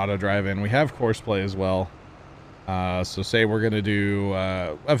using auto drive, and we have courseplay as well. So say we're going to do,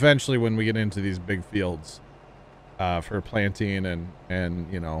 eventually when we get into these big fields, for planting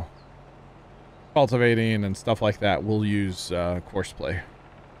and, you know, cultivating and stuff like that, we'll use, courseplay.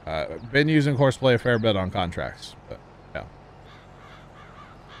 Been using courseplay a fair bit on contracts, but yeah.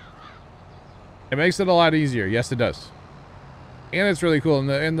 It makes it a lot easier. Yes, it does. And it's really cool.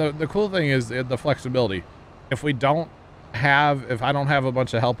 And the cool thing is the flexibility. If I don't have a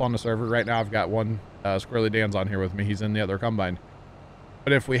bunch of help on the server right now, I've got one, Squirrely Dan's on here with me. He's in the other combine.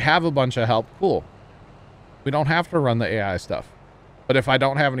 But if we have a bunch of help, cool. We don't have to run the AI stuff. But if I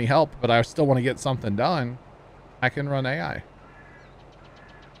don't have any help, but I still want to get something done, I can run AI.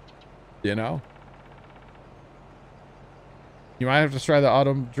 You know? You might have to try the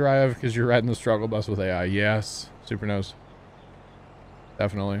auto drive because you're riding the struggle bus with AI. Yes, Super knows.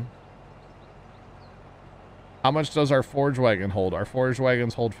 Definitely. How much does our Forge Wagon hold? Our Forge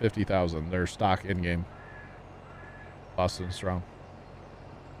Wagons hold 50,000. They're stock in-game. Boston strong.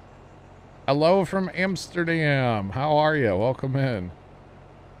 Hello from Amsterdam. How are you? Welcome in.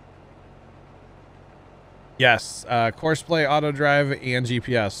 Yes, Courseplay, Auto Drive, and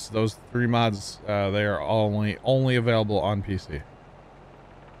GPS. Those 3 mods, they are only available on PC.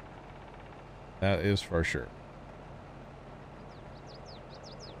 That is for sure.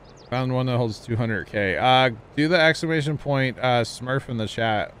 Found one that holds 200K. Do the exclamation point Smurf in the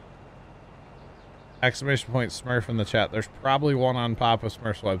chat. Exclamation point Smurf in the chat. There's probably one on Papa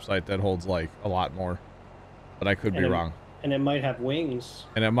Smurf's website that holds like a lot more, but I could be wrong. And it might have wings.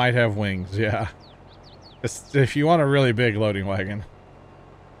 And it might have wings, yeah. If you want a really big loading wagon.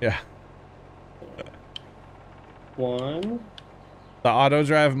 Yeah. One. The auto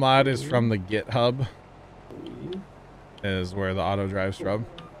drive mod is from the GitHub. Is where the auto drive's from.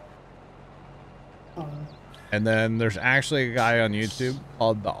 And then there's actually a guy on YouTube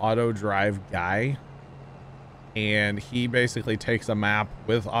called the Auto Drive Guy. And he basically takes a map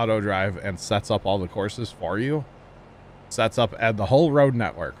with auto drive and sets up all the courses for you. Sets up at the whole road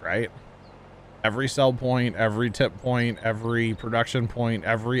network, right? Every sell point, every tip point, every production point,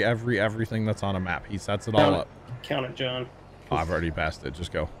 everything that's on a map. He sets it all up. Count it, John. Oh, I've already passed it.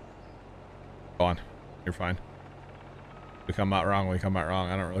 Just go. Go on. You're fine. We come out wrong. We come out wrong.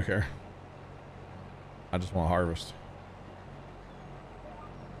 I don't really care. I just want to harvest.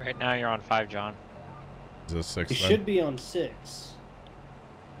 Right now you're on 5, John. Is this 6? You should be on 6.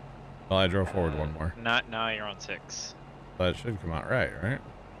 Well, I drove forward one more. Not now. You're on 6. But it should come out right?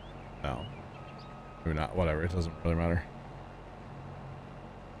 No. Maybe not. Whatever. It doesn't really matter.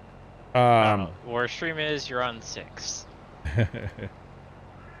 Where stream is, you're on 6.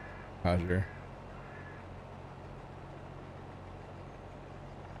 Roger.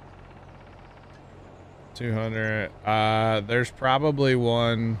 $200. There's probably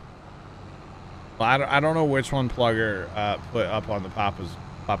one. Well, I don't know which one Plugger put up on the Papa's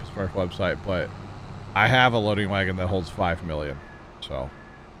Park website, but I have a loading wagon that holds 5 million. So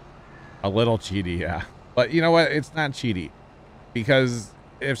a little cheaty, yeah. But you know what? It's not cheaty, because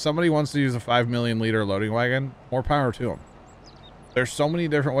if somebody wants to use a 5 million liter loading wagon, more power to them. There's so many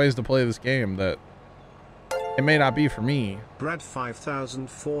different ways to play this game that it may not be for me. Brad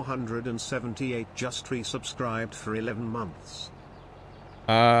 5478 just resubscribed for 11 months.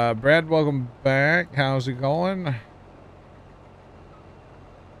 Brad, welcome back. How's it going?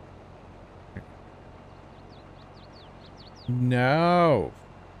 No.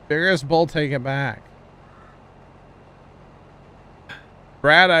 Biggest bull, take it back.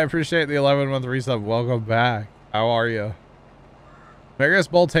 Brad, I appreciate the 11-month resub. Welcome back. How are you?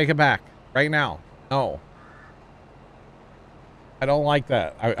 Biggest bull, take it back. Right now. No. I don't like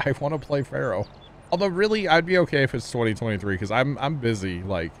that. I want to play Pharaoh. Although really, I'd be okay if it's 2023, because I'm busy.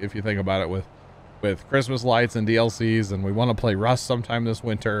 Like, if you think about it, with Christmas lights and DLCs, and we want to play Rust sometime this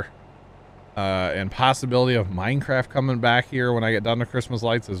winter, and possibility of Minecraft coming back here when I get done with Christmas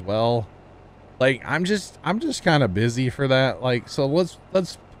lights as well. Like, I'm just kind of busy for that. Like, so let's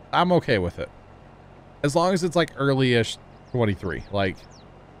I'm okay with it, as long as it's like early-ish 23, like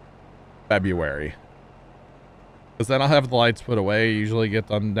February. Because then I'll have the lights put away. Usually get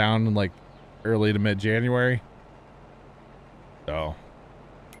them down in like early to mid-January. So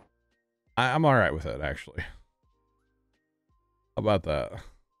I'm all right with it, actually. How about that?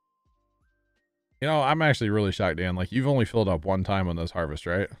 You know, I'm actually really shocked, Dan. Like, you've only filled up one time on this harvest,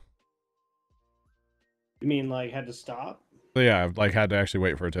 right? You mean like had to stop? So yeah, I've like had to actually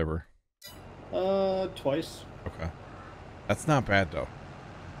wait for a tipper. Twice. Okay. That's not bad though.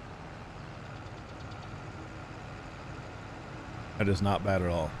 That is not bad at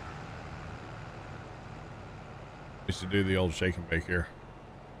all. Used to do the old shake and bake here.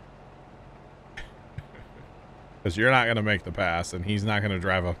 Because you're not going to make the pass, and he's not going to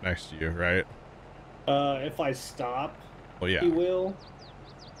drive up next to you, right? If I stop, well, yeah. he will.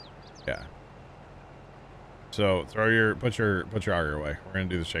 Yeah. So put your auger away. We're going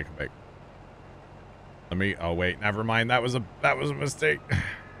to do the shake and bake. Oh wait, never mind. That was a mistake.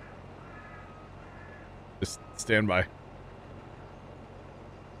 Just stand by.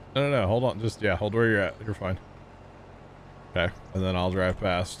 No, hold on. Just, yeah, hold where you're at. You're fine. Okay, and then I'll drive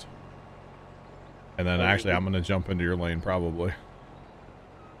past. And then actually I'm going to jump into your lane probably.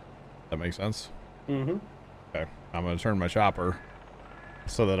 That makes sense? Mm-hmm. Okay, I'm going to turn my chopper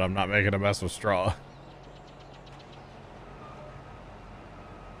so that I'm not making a mess with straw.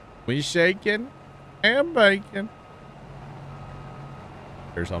 We shaking and baking.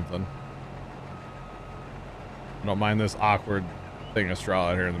 Or something. I don't mind this awkward thing of straw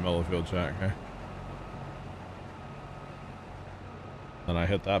out here in the middle of the field check, okay? Then I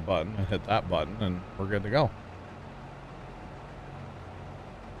hit that button and hit that button and we're good to go.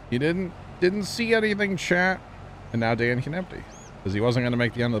 You didn't see anything, chat. And now Dan can empty. Because he wasn't going to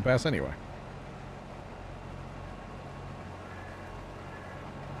make the end of the pass anyway.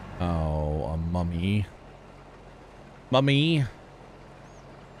 Oh, a mummy. Mummy.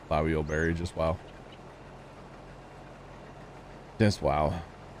 Plow berry, just wow. Just wow.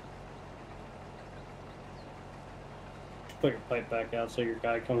 Put your pipe back out so your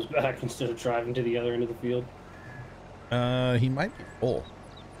guy comes back instead of driving to the other end of the field. He might be full.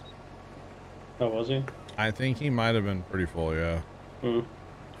 Oh, was he? I think he might have been pretty full, yeah. Hmm.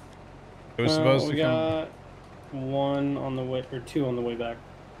 It was supposed to come. We come. got one on the way, or two on the way back.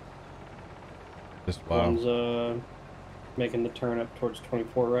 Just wow. One's making the turn up towards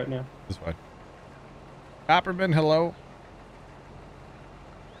 24 right now. This way. Copperman, hello.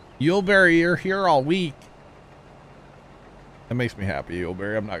 Yuleberry, you're here all week. That makes me happy,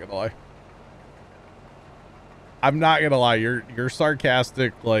 Yuleberry. I'm not gonna lie. I'm not gonna lie. Your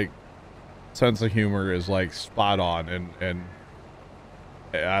sarcastic like sense of humor is like spot on, and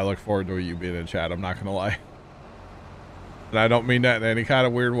I look forward to you being in chat. I'm not gonna lie. And I don't mean that in any kind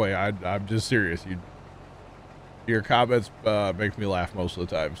of weird way. I'm just serious. Your comments make me laugh most of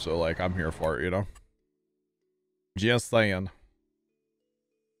the time. So like I'm here for it, you know. Just saying.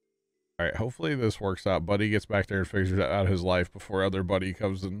 All right, hopefully this works out. Buddy gets back there and figures out his life before other buddy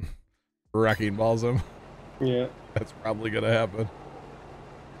comes and wrecking balls him. Yeah. That's probably going to happen.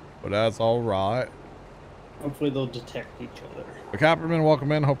 But that's all right. Hopefully they'll detect each other. The Copperman,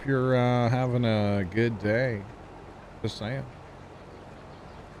 welcome in. Hope you're having a good day. Just saying.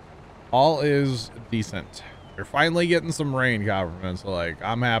 All is decent. You're finally getting some rain, Copperman, so like,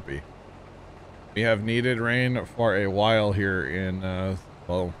 I'm happy. We have needed rain for a while here in,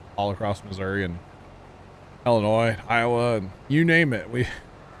 well, all across Missouri and Illinois, Iowa, and you name it. We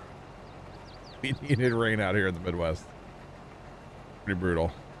needed rain out here in the Midwest. Pretty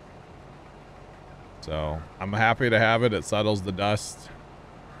brutal. So I'm happy to have it. It settles the dust.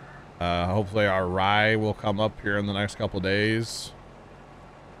 Hopefully our rye will come up here in the next couple of days.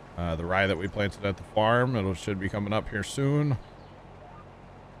 The rye that we planted at the farm, it should be coming up here soon.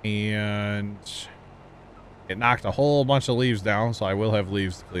 And it knocked a whole bunch of leaves down, so I will have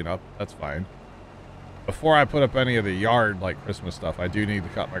leaves to clean up. That's fine. Before I put up any of the yard, like Christmas stuff, I do need to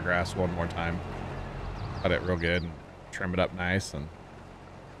cut my grass one more time. Cut it real good and trim it up nice and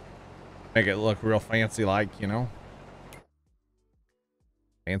make it look real fancy like, you know.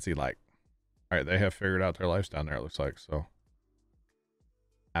 Fancy like. All right, they have figured out their lives down there, it looks like, so.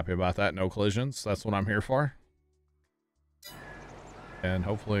 Happy about that. No collisions. That's what I'm here for. And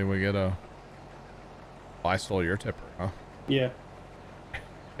hopefully we get a... Oh, I stole your tipper, huh? Yeah.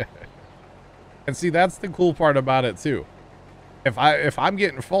 And see, that's the cool part about it too. If I'm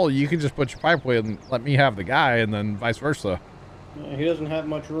getting full, you can just put your pipe away and let me have the guy, and then vice versa. Yeah, he doesn't have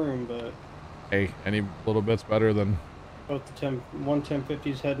much room, but Hey, any little bit's better than... both the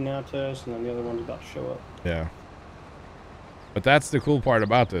 1050's heading out to us, and then the other one's about to show up. Yeah. But that's the cool part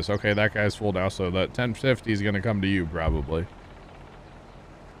about this. Okay, that guy's full now, so that 1050 is going to come to you probably.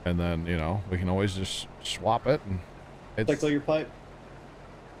 And then, you know, we can always just swap it. And Cycle your pipe.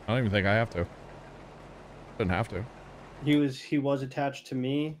 I don't even think I have to. Shouldn't have to. He was attached to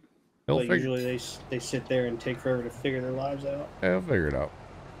me. But usually they sit there and take forever to figure their lives out. Yeah, I'll figure it out.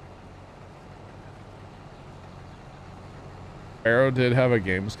 Arrow did have a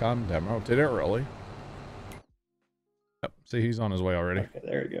Gamescom demo. Did it really? Yep. See, he's on his way already. Okay,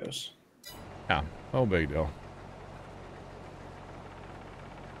 there he goes. Yeah, no big deal.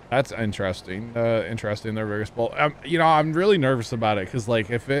 That's interesting. Interesting. Their biggest bowl. You know, I'm really nervous about it because,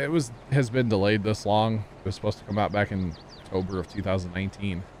 like, if it has been delayed this long, it was supposed to come out back in October of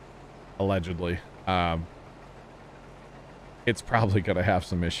 2019, allegedly. It's probably gonna have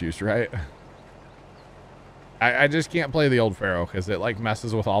some issues, right? I just can't play the old Pharaoh because it like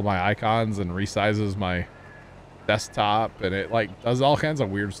messes with all my icons and resizes my desktop, and it like does all kinds of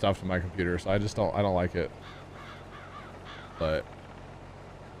weird stuff to my computer. So I don't like it. But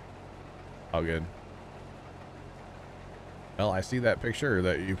all good. Well, I see that picture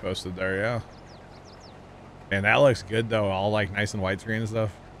that you posted there, yeah. And that looks good though, all like nice and widescreen and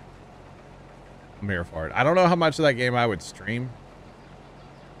stuff. I'm here for it. I don't know how much of that game I would stream.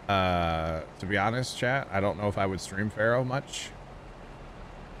 To be honest, chat, I don't know if I would stream Pharaoh much,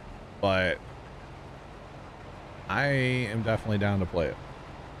 but I am definitely down to play it.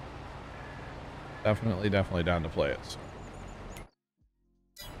 Definitely down to play it. So.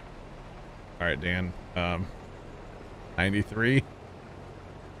 All right, Dan. 93,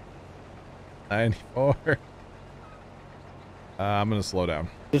 94. I'm gonna slow down.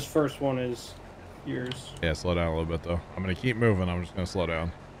 This first one is yours. Yeah, slow down a little bit though. I'm gonna keep moving. I'm just gonna slow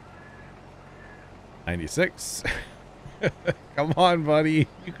down. 96. Come on, buddy.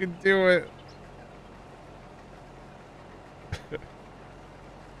 You can do it.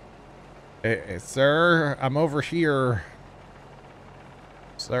 Hey, sir, I'm over here.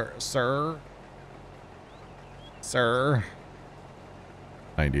 Sir.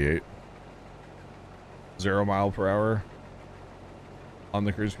 98. 0 mile per hour on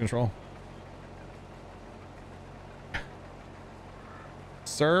the cruise control.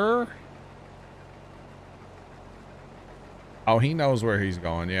 Sir. Oh, he knows where he's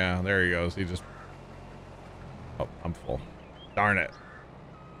going. Yeah, there he goes. He just... Oh, I'm full. Darn it.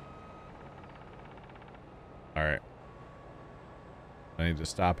 All right. I need to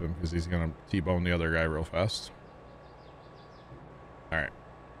stop him because he's going to T-bone the other guy real fast. All right.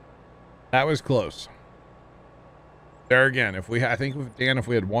 That was close. There again, if we... I think, Dan, if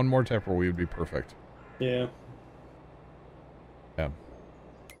we had one more tipper, we would be perfect. Yeah. Yeah.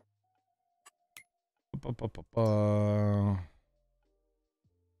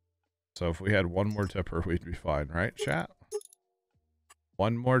 So if we had one more tipper, we'd be fine, right, chat?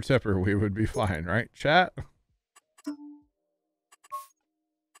 One more tipper, we would be fine, right, chat?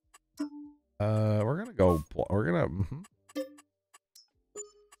 We're gonna go. We're gonna.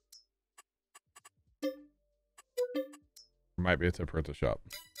 There might be a tipper at the shop.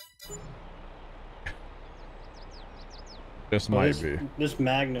 This might be. This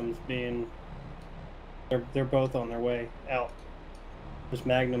Magnum's being. They're both on their way out. This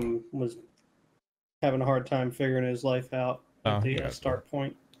Magnum was having a hard time figuring his life out at the start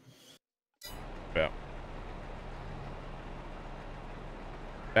point. Yeah.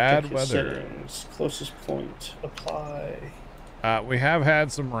 Bad weather. Settings, closest point. Apply. We have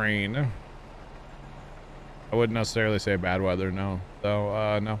had some rain. I wouldn't necessarily say bad weather, no.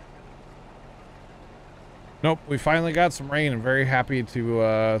 So, no. Nope, we finally got some rain. I'm very happy to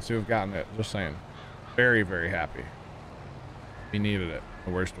have gotten it. Just saying. Very, very happy. We needed it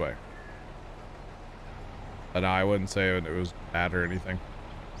the worst way. But no, I wouldn't say it was bad or anything.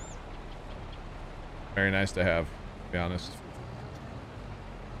 Very nice to have, to be honest.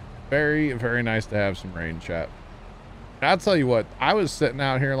 Very, very nice to have some rain, chat. And I'll tell you what, I was sitting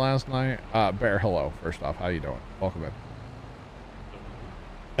out here last night. Bear, hello. First off, how you doing? Welcome in.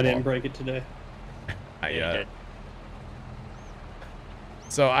 I didn't break it today. Not yet.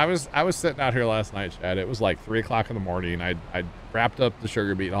 So I was sitting out here last night, Chad. It was like 3 o'clock in the morning. I wrapped up the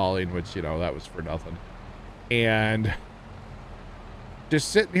sugar beet hauling, which, you know, that was for nothing. And just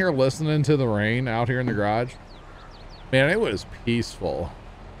sitting here listening to the rain out here in the garage. Man, it was peaceful.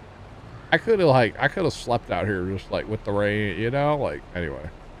 I could have slept out here just like with the rain, you know, like, anyway.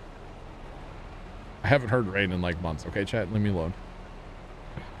 I haven't heard rain in like months. Okay, chat, leave me alone.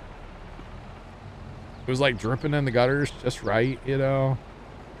 It was like dripping in the gutters just right, you know.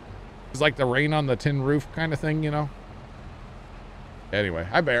 It was like the rain on the tin roof kind of thing, you know. Anyway,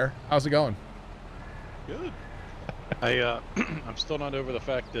 hi Bear. How's it going? Good. I'm still not over the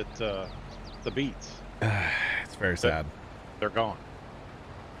fact that the beets. It's very sad. They're gone.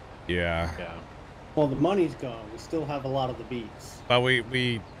 Yeah. Yeah. Well, the money's gone. We still have a lot of the beets. But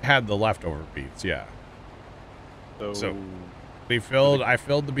we had the leftover beets, yeah. So I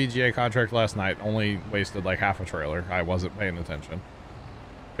filled the BGA contract last night. Only wasted like half a trailer. I wasn't paying attention,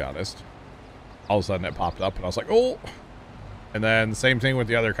 to be honest. All of a sudden it popped up and I was like, oh. And then same thing with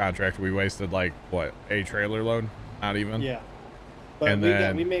the other contract. We wasted like what, a trailer load? Not even. Yeah. But and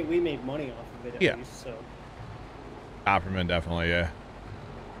then we made money off of it at least, so. Opperman definitely, yeah.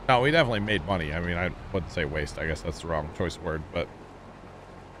 No, we definitely made money. I mean, I wouldn't say waste. I guess that's the wrong choice of word, but.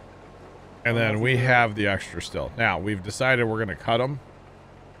 And then we have the extra still. Now we've decided we're gonna cut them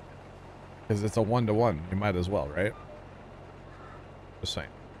because it's a 1-to-1. You might as well, right? Just saying.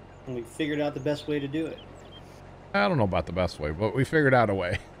 And we figured out the best way to do it. I don't know about the best way, but we figured out a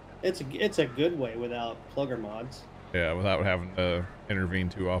way. It's a good way without plugger mods. Yeah, without having to intervene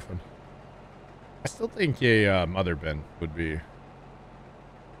too often. I still think a mother bin would be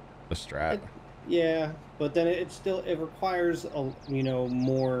the strat. Yeah, but then it requires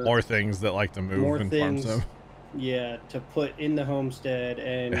more things that like to move and farm sim. Yeah, to put in the homestead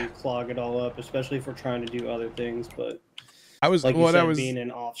and clog it all up, especially if we're trying to do other things. But being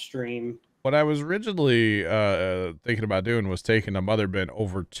an off stream. What I was originally thinking about doing was taking a mother bin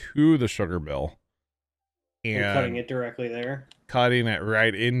over to the sugar mill and cutting it directly there, cutting it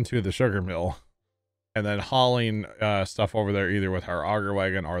right into the sugar mill, and then hauling stuff over there either with our auger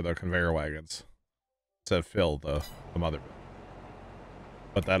wagon or the conveyor wagons to fill the mother bin.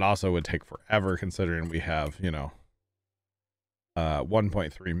 But that also would take forever considering we have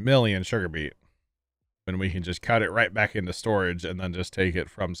 1.3 million sugar beet, when we can just cut it right back into storage and then just take it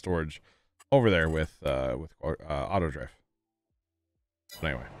from storage over there with auto drive. But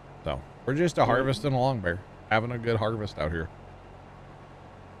anyway, so we're just harvesting along, Bear, having a good harvest out here.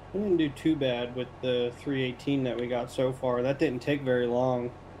 We didn't do too bad with the 318 that we got so far. That didn't take very long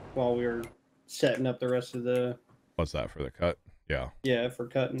while we were setting up the rest of the. What's that for the cut? Yeah. Yeah, for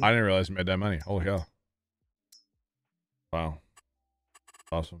cutting. I didn't realize we made that money. Holy cow! Wow,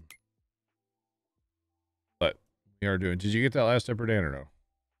 awesome. But we are doing. Did you get that last tipper, Dan, or no?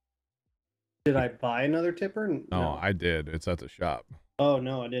 Did I buy another tipper? No, I did. It's at the shop. Oh,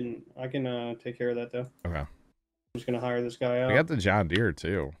 no, I didn't. I can take care of that, though. Okay. I'm just going to hire this guy out. We got the John Deere,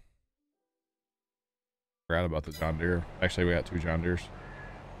 too. Forgot about the John Deere. Actually, we got 2 John Deeres.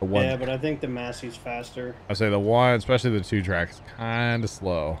 Yeah, but I think the Massey's faster. I say the one, especially the 2-track, is kind of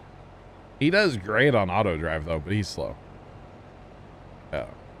slow. He does great on auto drive, though, but he's slow. Yeah.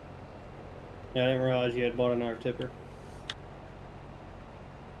 Yeah, I didn't realize you had bought another tipper.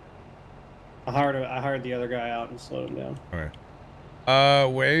 I hired the other guy out and slowed him down. Okay.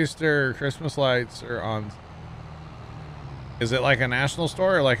 Waster Christmas lights are on. Is it like a national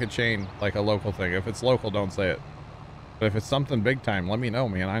store or like a chain, like a local thing? If it's local, don't say it. But if it's something big time, let me know,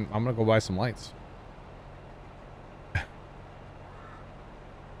 man. I'm gonna go buy some lights.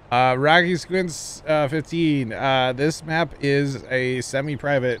 Rocky Squints 15. This map is a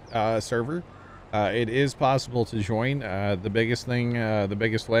semi-private server. It is possible to join. The biggest thing, the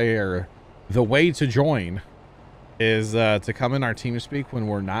biggest way, or the way to join is to come in our TeamSpeak when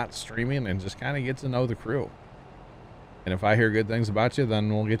we're not streaming and just kind of get to know the crew. And if I hear good things about you,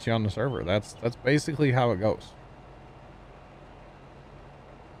 then we'll get you on the server. That's basically how it goes.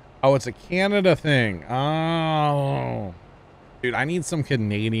 Oh, it's a Canada thing. Oh. Dude, I need some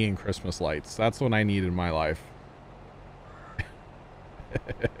Canadian Christmas lights. That's what I need in my life.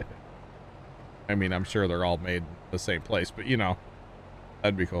 I mean, I'm sure they're all made the same place, but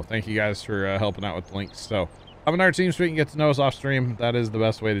that'd be cool. Thank you guys for helping out with the links. So, come in our TeamSpeak and get to know us off stream. That is the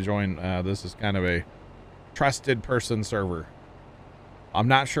best way to join. This is kind of a trusted person server. I'm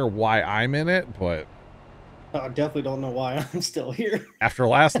not sure why I'm in it, but I definitely don't know why I'm still here. After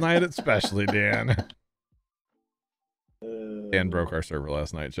last night, especially, Dan. Dan broke our server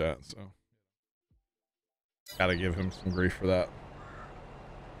last night, chat, so gotta give him some grief for that.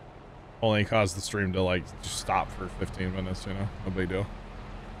 Only caused the stream to just stop for 15 minutes, no big deal.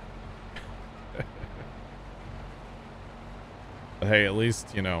 But hey, at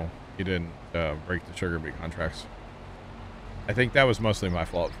least you didn't break the sugar beet contracts. I think that was mostly my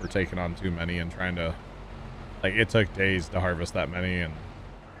fault for taking on too many and trying to it took days to harvest that many, and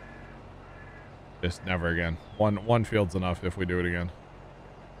just never again. One field's enough if we do it again.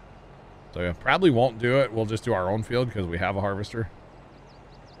 So yeah, probably won't do it. We'll just do our own field because we have a harvester.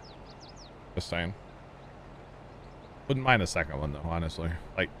 Just saying. Wouldn't mind a second one though, honestly.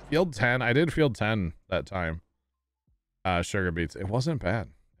 Field 10, I did field 10 that time. Sugar beets. It wasn't bad.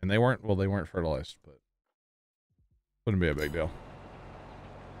 And they weren't fertilized, but wouldn't be a big deal.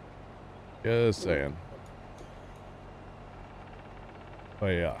 Just saying. Oh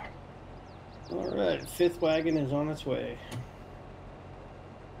yeah. All right, 5th wagon is on its way.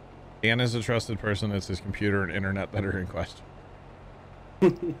 Dan is a trusted person. It's his computer and internet that are in question.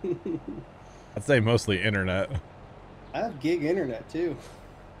 I'd say mostly internet. I have gig internet too.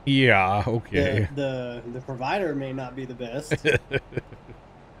 Yeah, okay. The provider may not be the best.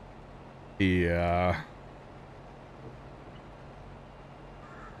 Yeah.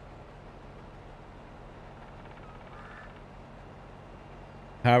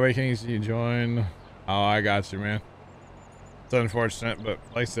 Highway Kings, you join? Oh, I got you, man. It's unfortunate, but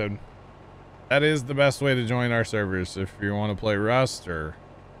like I said, that is the best way to join our servers if you want to play Rust or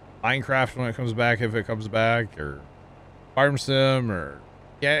Minecraft when it comes back, if it comes back, or Farm Sim, or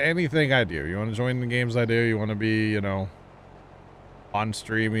yeah, anything I do. You want to join the games I do, you want to be, you know, on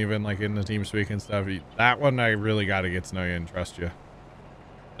stream, even like in the team speak and stuff. That one I really got to get to know you and trust you.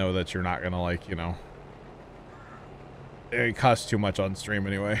 Know that you're not gonna, like, you know, it costs too much on stream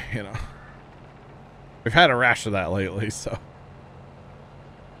anyway, you know. We've had a rash of that lately, so.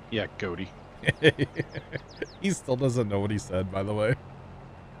 Yeah, Cody. He still doesn't know what he said, by the way.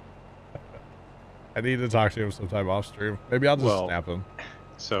 I need to talk to him sometime off stream. Maybe I'll just snap him.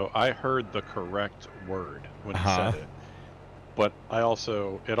 So I heard the correct word when he said it, but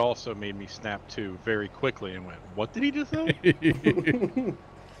it also made me snap too very quickly and went, "What did he just say?"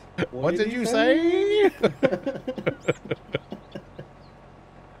 What did you say?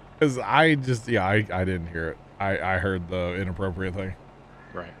 Because I just, yeah, I didn't hear it. I heard the inappropriate thing.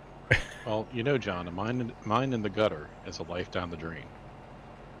 Right. Well, you know, John, a mine in the gutter is a life down the drain.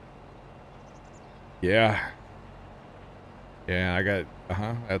 Yeah. Yeah, I got,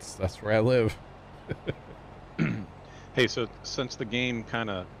 that's where I live. Hey, so since the game kind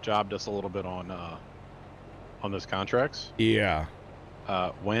of jobbed us a little bit on those contracts. Yeah.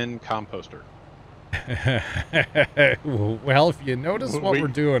 When composter? Well, if you notice what we're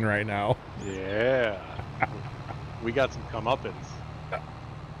doing right now. Yeah. We got some comeuppance.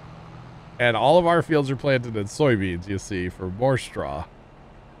 And all of our fields are planted in soybeans, you see, for more straw.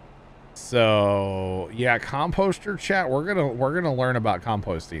 So yeah, composter chat. We're gonna learn about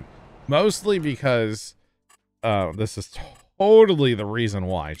composting, mostly because this is totally the reason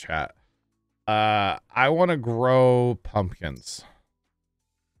why, chat. I want to grow pumpkins,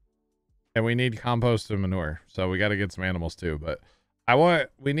 and we need compost and manure. So we got to get some animals too. But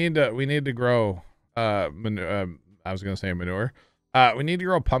we need to grow I was gonna say manure. We need to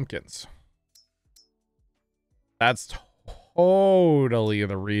grow pumpkins. That's totally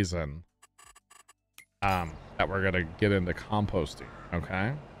the reason that we're gonna get into composting.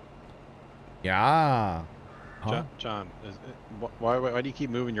 Okay. Yeah. Huh? John, why do you keep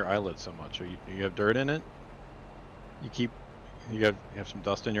moving your eyelids so much? You have dirt in it? You have some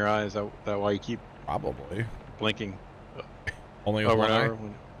dust in your eyes. That why you keep probably blinking? Only with one eye.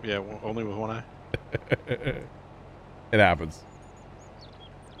 Only with one eye. It happens.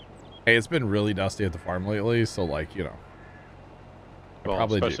 Hey, it's been really dusty at the farm lately, so like, you know.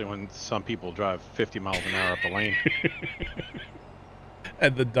 Well, especially when some people drive 50 miles an hour up the lane.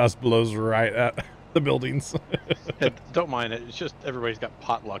 And the dust blows right at the buildings. Don't mind it. It's just everybody's got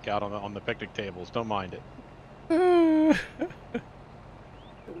potluck out on the picnic tables. Don't mind it.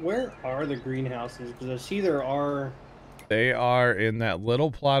 Where are the greenhouses? Because I see there are. They are in that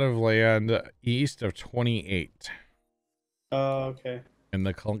little plot of land east of 28. Oh, okay. In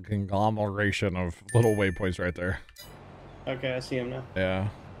the conglomeration of little waypoints right there. Okay, I see them now.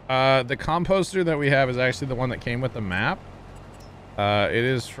 Yeah. The composter that we have is actually the one that came with the map. It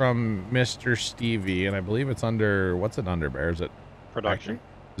is from Mr. Stevie, and I believe it's under, what's it under, Bear? Is it production? Factory?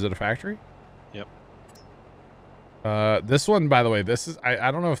 Is it a factory? Yep. This one, by the way, this is, I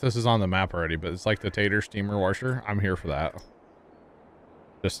don't know if this is on the map already, but it's like the tater steamer washer. I'm here for that.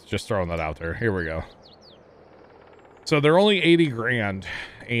 Just throwing that out there. Here we go. So they're only 80 grand,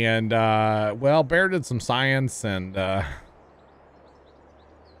 and well, Bear did some science, and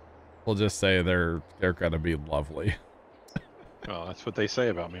we'll just say they're gonna be lovely. Well, that's what they say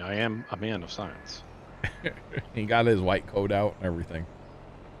about me. I am a man of science. He got his white coat out and everything.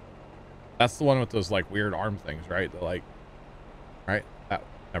 That's the one with those like weird arm things, right? The like, right? That,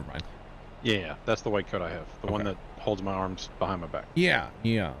 never mind. Yeah, that's the white coat I have. The one that holds my arms behind my back. Yeah,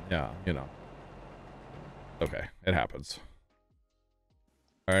 you know. Okay, it happens.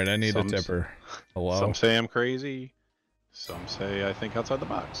 All right, I need a tipper. Hello? Some say I'm crazy. Some say I think outside the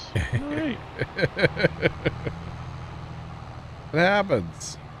box. All right. It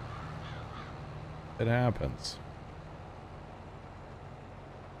happens. It happens.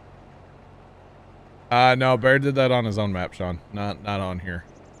 No, Bear did that on his own map, Sean. Not on here.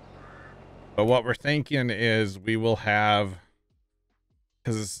 But what we're thinking is we will have,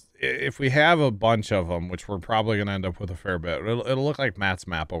 because if we have a bunch of them, which we're probably going to end up with a fair bit, it'll look like Matt's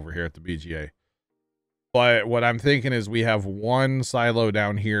map over here at the BGA. But what I'm thinking is we have one silo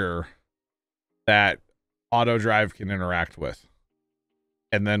down here that auto drive can interact with.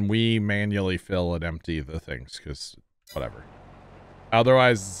 And then we manually fill and empty the things, because whatever.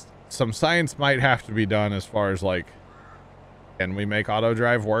 Otherwise, some science might have to be done as far as like, can we make auto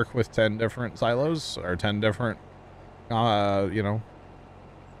drive work with 10 different silos or 10 different, you know,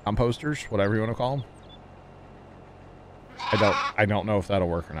 composters, whatever you want to call them. I don't know if that'll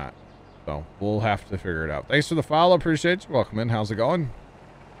work or not. So we'll have to figure it out. Thanks for the follow. Appreciate you. Welcome in. How's it going?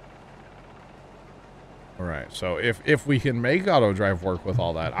 All right. So if we can make auto drive work with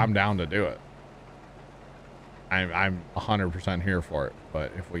all that, I'm down to do it. I'm 100% here for it.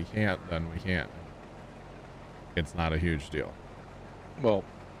 But if we can't, then we can't. It's not a huge deal. Well,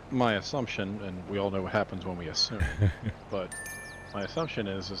 my assumption, and we all know what happens when we assume, but my assumption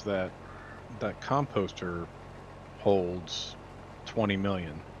is that that composter holds 20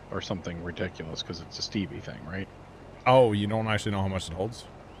 million or something ridiculous because it's a Stevie thing, right? Oh, you don't actually know how much it holds?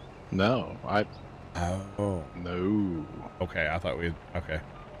 No, Oh. No. Okay, I thought okay.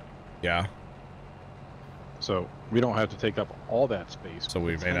 Yeah. So we don't have to take up all that space. So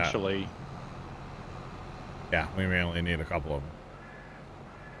we may not. Potentially. Yeah, we may only need a couple of them.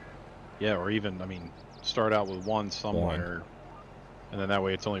 Yeah, or even, I mean, start out with one somewhere, and then that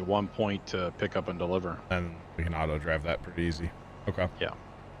way it's only 1 point to pick up and deliver. And we can auto drive that pretty easy. Okay. Yeah.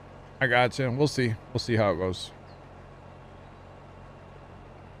 I got you. We'll see. We'll see how it goes.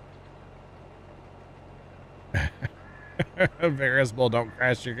 Verisable, don't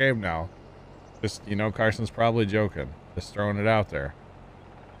crash your game now. Just, you know, Carson's probably joking. Just throwing it out there.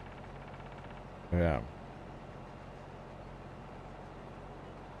 Yeah.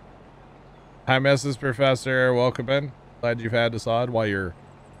 Hi, Mrs. Professor. Welcome in. Glad you've had us on while you're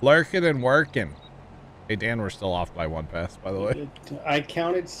lurking and working. Hey, Dan, we're still off by one pass, by the way. I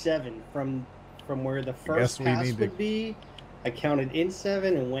counted 7 from where the first pass would be. I counted in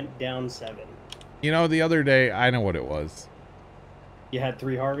 7 and went down 7. You know, the other day, I know what it was. You had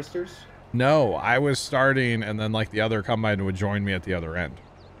 3 harvesters? No, I was starting, and then, like, the other combine would join me at the other end.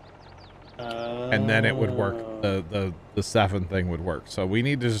 And then it would work. The 7 thing would work. So we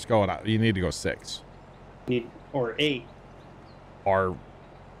need to just go, you need to go 6. Or 8. Or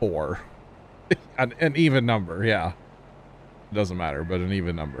 4. An even number, yeah. It doesn't matter, but an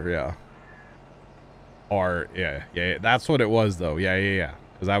even number, yeah. Or, yeah, that's what it was, though. Yeah.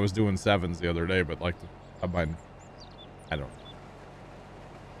 Because I was doing 7s the other day, but, like, I don't.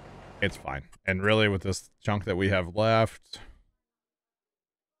 It's fine. And really, with this chunk that we have left,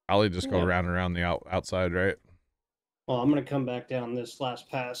 probably just go around the outside, right? Well, I'm going to come back down this last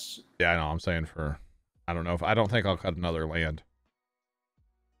pass. Yeah, I know. I'm saying I don't think I'll cut another land.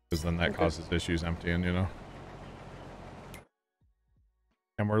 Because then that causes issues emptying, you know?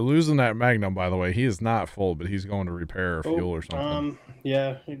 And we're losing that Magnum, by the way. He is not full, but he's going to repair or fuel or something.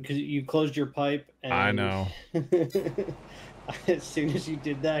 Yeah, because you closed your pipe. And I know. As soon as you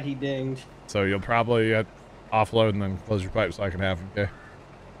did that, he dinged. So you'll probably offload and then close your pipe so I can have him, okay?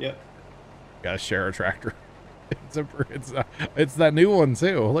 Yep. Gotta share a tractor. It's that new one,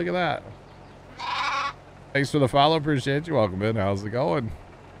 too. Look at that. Thanks for the follow. Appreciate you. Welcome in. How's it going?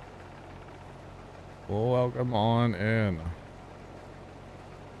 Well, welcome on in.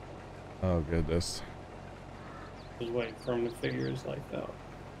 Oh, goodness. Just waiting for him to figure his life out.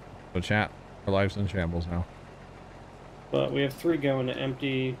 So chat, our life's in shambles now. But we have 3 going to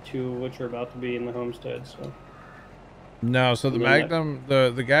empty, 2 which are about to be in the homestead, so. No, so the Magnum,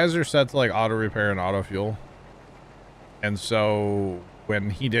 the guys are set to like auto repair and auto fuel. And so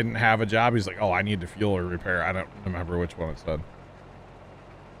when he didn't have a job, he's like, oh, I need to fuel or repair. I don't remember which one it said.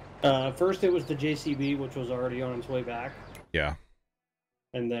 First it was the JCB, which was already on its way back. Yeah.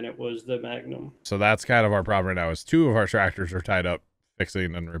 And then it was the Magnum. So that's kind of our problem right now is 2 of our tractors are tied up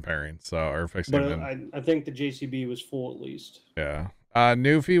fixing and repairing. Or fixing. But I think the JCB was full at least. Yeah.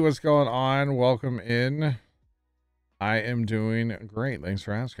 Newfie, what's going on? Welcome in. I am doing great. Thanks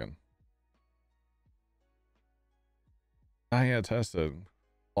for asking. I had tested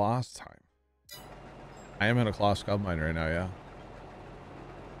last time. I am in a Claw Combine right now, yeah.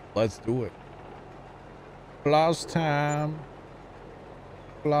 Let's do it. Last time.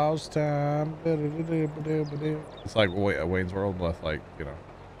 It's like Wayne's World with, like, you know.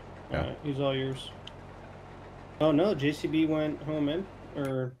 Yeah. He's all yours. Oh no, JCB went home in,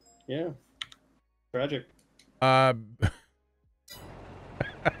 or yeah, tragic.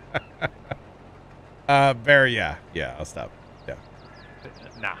 Barry, yeah, I'll stop. Yeah.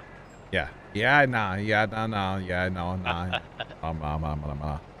 Nah. Yeah, nah. Nah.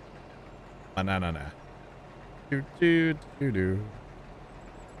 Do.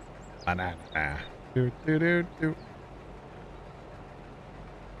 Banana. Do, do, do, do.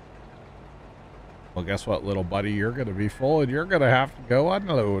 Well, guess what, little buddy? You're going to be full and you're going to have to go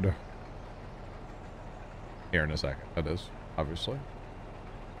unload. Here in a second, that is, obviously.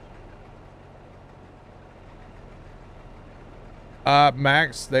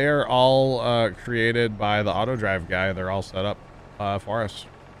 Max, they are all created by the auto drive guy. They're all set up for us.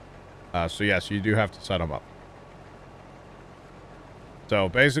 So yes, you do have to set them up. So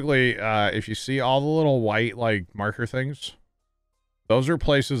basically, if you see all the little white like marker things, those are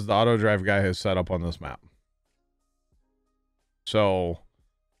places the auto drive guy has set up on this map. So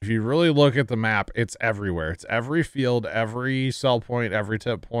if you really look at the map, it's everywhere. It's every field, every sell point, every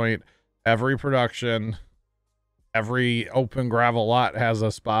tip point, every production, every open gravel lot has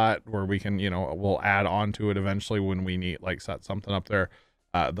a spot where we can, you know, we'll add on to it eventually when we need, like, set something up there.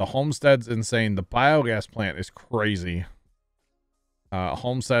 The homestead's insane. The biogas plant is crazy.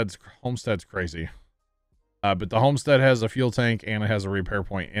 Homestead's crazy. But the homestead has a fuel tank and it has a repair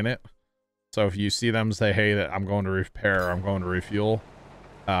point in it. So if you see them say, hey, that I'm going to repair, or I'm going to refuel,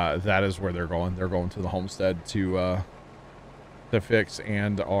 that is where they're going. They're going to the homestead to fix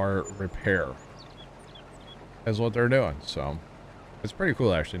and or repair. Is what they're doing. So it's pretty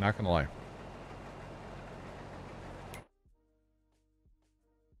cool, actually, not gonna lie.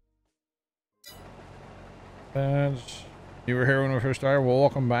 And you were here when we first started. Well,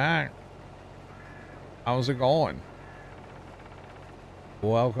 welcome back. How's it going?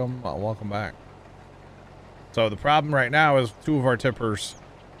 Welcome back. So the problem right now is 2 of our tippers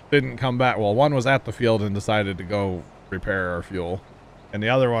didn't come back. Well, one was at the field and decided to go repair our fuel, and the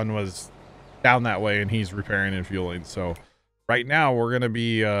other one was down that way and he's repairing and fueling. So right now we're gonna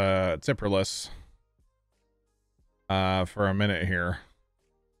be tipperless for a minute here,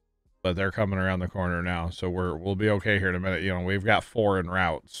 but they're coming around the corner now, so we'll be okay here in a minute. You know, we've got 4 en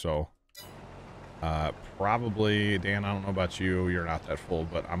route, so probably, Dan, I don't know about you, you're not that full,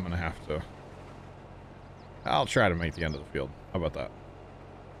 but I'm gonna have to, I'll try to make the end of the field. How about that?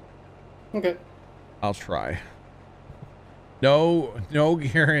 Okay. I'll try. No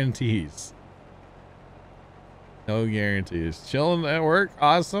guarantees. No guarantees. Chilling at work.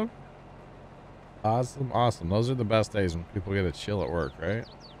 Awesome. Awesome. Those are the best days when people get to chill at work, right?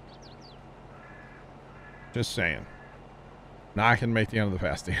 Just saying. Now I can make the end of the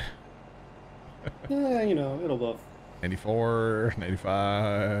fasting. Yeah, you know, it'll buff. 94,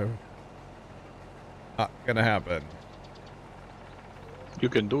 95. Not gonna happen. You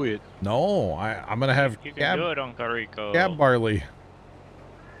can do it. No, I'm gonna have you can do it, Uncle Rico. Cab barley.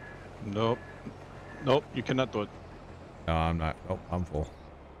 Nope, you cannot do it. No, I'm not. Nope, I'm full.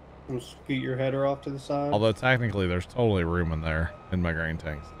 Scoot your header off to the side. Although technically there's totally room in there in my grain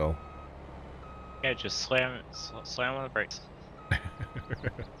tank still. Yeah, just slam on the brakes.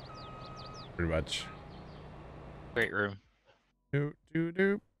 Pretty much. Great room. Boo.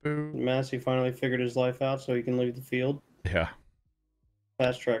 Massey finally figured his life out so he can leave the field. Yeah.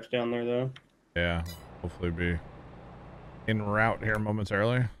 Fast track's down there though. Yeah. Hopefully be en route here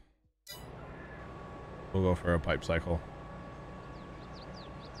momentarily. We'll go for a pipe cycle.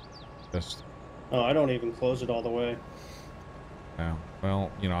 Just. Oh, I don't even close it all the way. Yeah.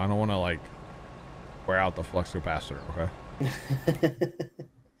 Well, you know, I don't want to like wear out the flux capacitor. Okay.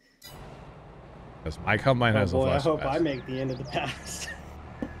 Because my combine has a flux capacitor. I hope I make the end of the pass.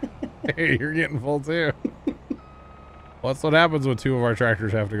 Hey, you're getting full too. Well, that's what happens when 2 of our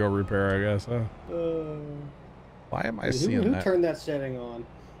tractors have to go repair, I guess, huh? Why am I seeing who that? Who turned that setting on?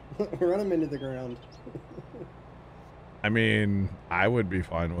 Run them into the ground. I mean, I would be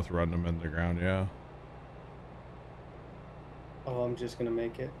fine with running them into the ground, yeah. Oh, I'm just gonna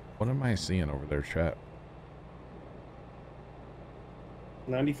make it. What am I seeing over there, chat?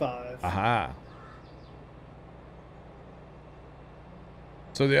 95. Aha.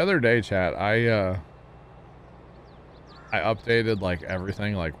 So the other day, chat, I updated like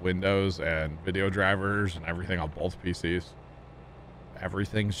everything, like Windows and video drivers and everything on both PCs.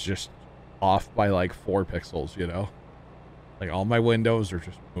 Everything's just off by like 4 pixels, you know? Like all my windows are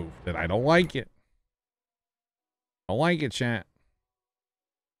just moved and I don't like it. Don't like it, chat.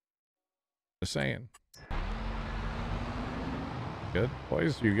 Just saying. Good,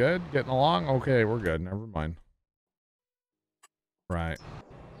 boys? You good? Getting along? Okay, we're good. Never mind. Right.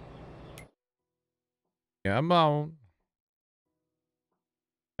 Yeah, I'm on.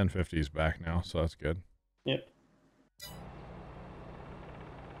 1050's back now, so that's good. Yep.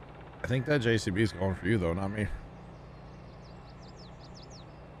 I think that JCB's going for you, though, not me.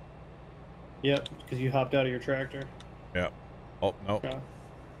 Yep, because you hopped out of your tractor. Yep. Oh, no. Yeah.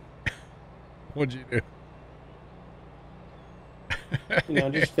 What'd you do? You know,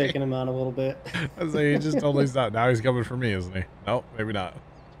 just faking him out a little bit. I was like, he just totally stopped. Now he's coming for me, isn't he? Nope, maybe not.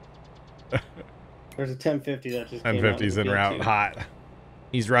 There's a 1050 that just 1050's en route, too. hot.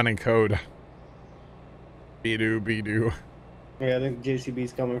 He's running code. Be-do. Yeah, I think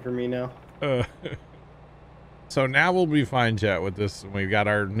JCB's coming for me now. So now we'll be fine, chat, with this. We've got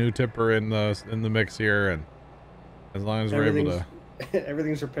our new tipper in the mix here, and as long as we're able to...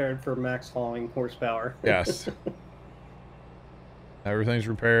 Everything's prepared for max hauling horsepower. Yes. Everything's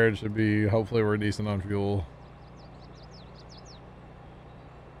repaired. Should be, hopefully we're decent on fuel.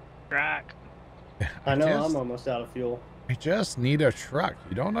 Track. I know I'm almost out of fuel. I just need a truck.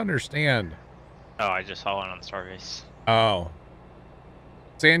 You don't understand. Oh, I just saw one on Starbase. Oh.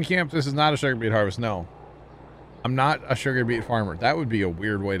 Sand Camp, this is not a sugar beet harvest. No. I'm not a sugar beet farmer. That would be a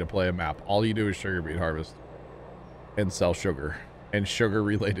weird way to play a map. All you do is sugar beet harvest and sell sugar and sugar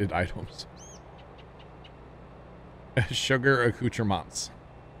related items. Sugar accoutrements.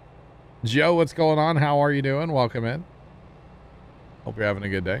 Joe, what's going on? How are you doing? Welcome in. Hope you're having a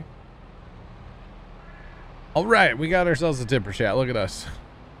good day. All right, we got ourselves a tipper, chat. Look at us.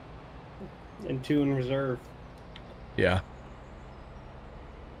 And 2 in reserve. Yeah.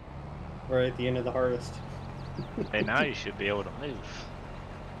 Right at the end of the harvest. Hey, now you should be able to move.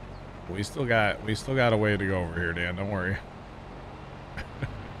 We still got a way to go over here, Dan. Don't worry.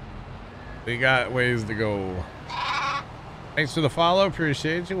 We got ways to go. Thanks for the follow.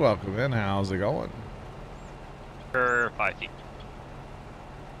 Appreciate you. Welcome in. How's it going? For 5 feet.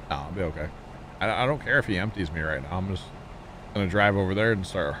 No, I'll be okay. I don't care if he empties me right now. I'm just gonna drive over there and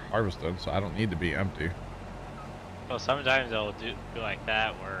start harvesting, so I don't need to be empty. Well, sometimes they'll do like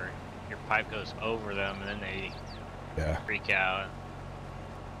that where your pipe goes over them and then they freak out.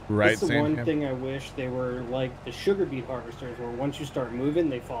 Right. That's the one thing I wish they were like the sugar beet harvesters, where once you start moving,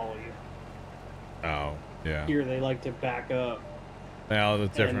 they follow you. Oh, yeah. Here they like to back up. Well,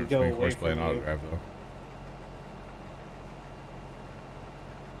 that's different between horseplay and you. autodrive, though.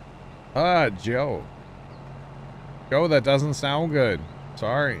 Joe. Joe, that doesn't sound good.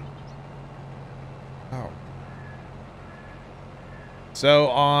 Sorry. Oh.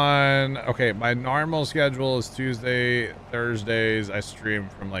 So okay, my normal schedule is Tuesday, Thursdays. I stream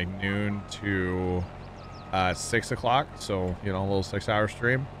from like noon to 6 o'clock. So, you know, a little 6-hour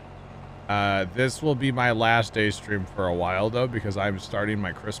stream. This will be my last day stream for a while though, because I'm starting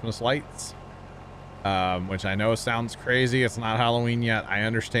my Christmas lights. Which I know sounds crazy. It's not Halloween yet. I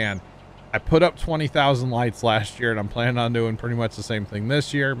understand. I put up 20,000 lights last year, and I'm planning on doing pretty much the same thing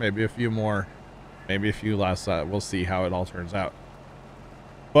this year. Maybe a few more, maybe a few less. We'll see how it all turns out.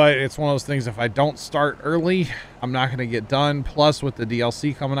 But it's one of those things, if I don't start early, I'm not going to get done. Plus, with the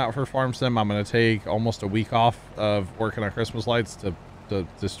DLC coming out for Farm Sim, I'm going to take almost a week off of working on Christmas lights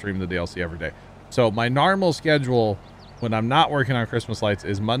to stream the DLC every day. So my normal schedule when I'm not working on Christmas lights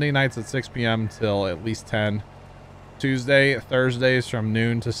is Monday nights at 6 p.m. till at least 10. Thursdays from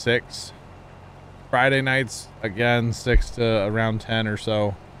noon to 6. Friday nights, again, 6 to around 10 or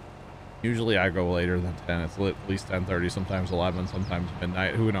so. Usually I go later than 10. It's at least 10:30, sometimes 11, sometimes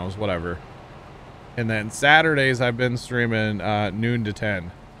midnight. Who knows, whatever. And then Saturdays, I've been streaming noon to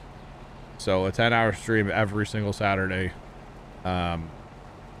 10. So a 10-hour stream every single Saturday. I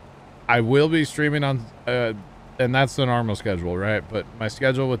will be streaming on, and that's the normal schedule, right? But my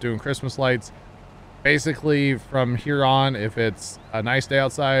schedule with doing Christmas lights, basically from here on, if it's a nice day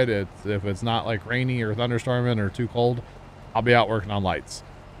outside, if it's not like rainy or thunderstorming or too cold, I'll be out working on lights.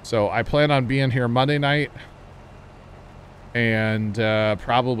 So I plan on being here Monday night and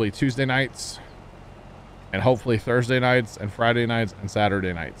probably Tuesday nights and hopefully Thursday nights and Friday nights and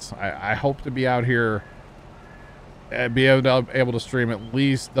Saturday nights. I hope to be out here and be able to stream at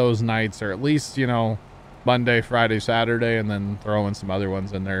least those nights, or at least, you know, Monday, Friday, Saturday, and then throw in some other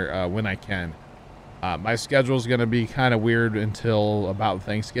ones in there when I can. My schedule is going to be kind of weird until about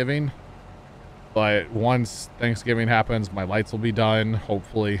Thanksgiving. But once Thanksgiving happens, my lights will be done,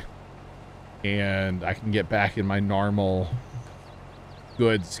 hopefully. And I can get back in my normal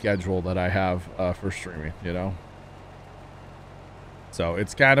good schedule that I have for streaming, you know? So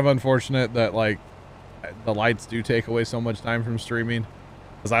it's kind of unfortunate that, like, the lights do take away so much time from streaming.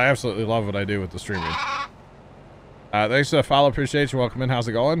 Because I absolutely love what I do with the streaming. Thanks for the follow. Appreciate you. Welcome in. How's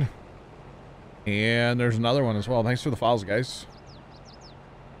it going? And there's another one as well. Thanks for the follows, guys.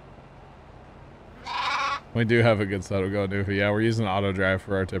 We do have a good setup going, Doofy. Yeah, we're using auto drive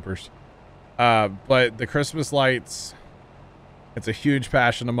for our tippers. But the Christmas lights, it's a huge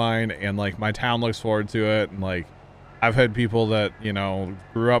passion of mine, and like my town looks forward to it. And like I've had people that, you know,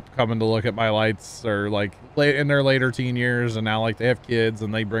 grew up coming to look at my lights, or like late in their later teen years, and now like they have kids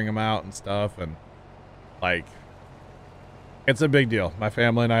and they bring them out and stuff. And like It's a big deal. My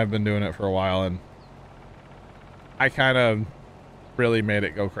family and I have been doing it for a while, and I kind of really made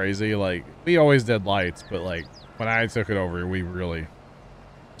it go crazy. Like, we always did lights, but like when I took it over, we really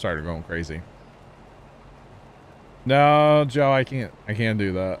started going crazy. No, Joe, I can't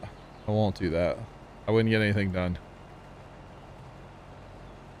do that. I won't do that. I wouldn't get anything done.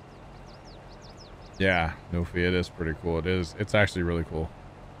 Yeah, Noofy, it is pretty cool. It is. It's actually really cool.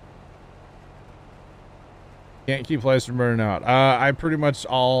 Can't keep lights from burning out. I pretty much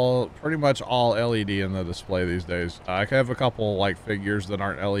all LED in the display these days. I have a couple like figures that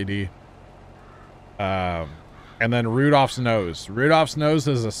aren't LED. And then Rudolph's nose. Rudolph's nose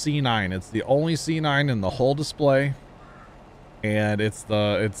is a C9. It's the only C9 in the whole display, and it's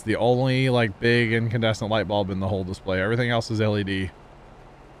the only like big incandescent light bulb in the whole display. Everything else is LED.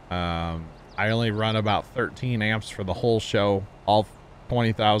 I only run about 13 amps for the whole show. All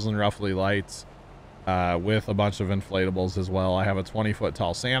 20,000 roughly lights. With a bunch of inflatables as well. I have a 20-foot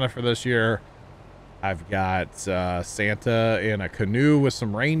tall Santa for this year. I've got Santa in a canoe with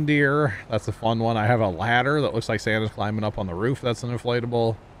some reindeer. That's a fun one. I have a ladder that looks like Santa's climbing up on the roof. That's an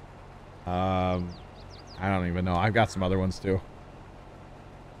inflatable. I don't even know. I've got some other ones too.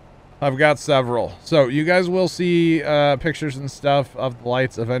 I've got several. So you guys will see pictures and stuff of the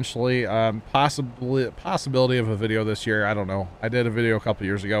lights eventually. Possibility of a video this year. I don't know. I did a video a couple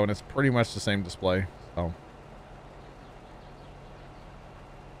years ago, and it's pretty much the same display. So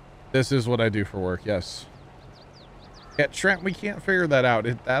this is what I do for work. Yes. Yeah, Trent, we can't figure that out.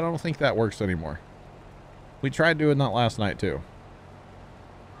 I don't think that works anymore. We tried doing that last night too.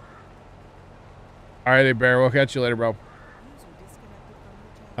 Alrighty, Bear. We'll catch you later, bro.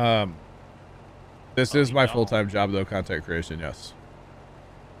 This is my full-time job though, content creation. Yes.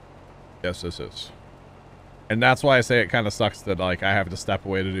 Yes, this is. And that's why I say it kind of sucks that like I have to step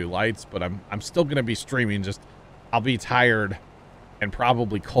away to do lights, but I'm still going to be streaming. Just I'll be tired and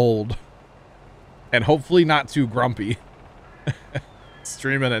probably cold and hopefully not too grumpy.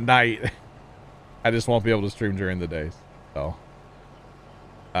 Streaming at night. I just won't be able to stream during the days. So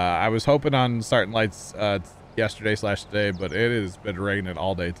I was hoping on starting lights yesterday/today, but it has been raining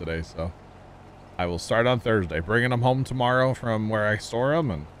all day today, so I will start on Thursday, bringing them home tomorrow from where I store them,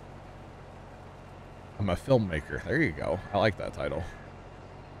 and I'm a filmmaker. There you go. I like that title.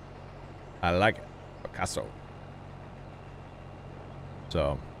 I like it. Picasso.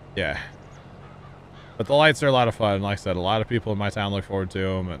 So yeah, but the lights are a lot of fun. Like I said, a lot of people in my town look forward to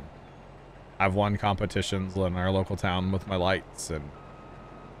them, and I've won competitions in our local town with my lights. And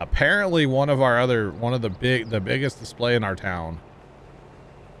apparently one of the biggest display in our town,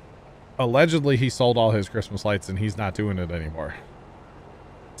 allegedly he sold all his Christmas lights and he's not doing it anymore.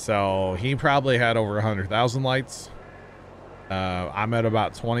 So he probably had over 100,000 lights. I'm at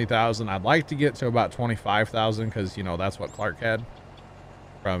about 20,000. I'd like to get to about 25,000 because, you know, that's what Clark had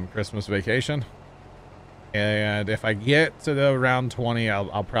from Christmas Vacation. And if I get to around 20,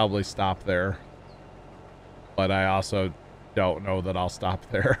 I'll probably stop there. But I also don't know that I'll stop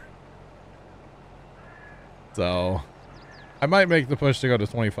there. So I might make the push to go to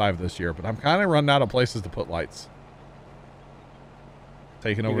 25 this year, but I'm kind of running out of places to put lights.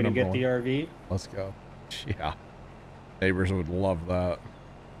 Taking over number one. You're gonna get the RV? Let's go. Yeah. Neighbors would love that.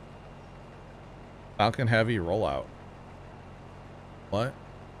 Falcon Heavy rollout. What? Is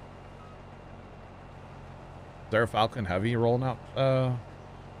there a Falcon Heavy rolling out?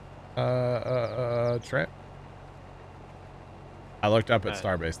 Trent? I looked up at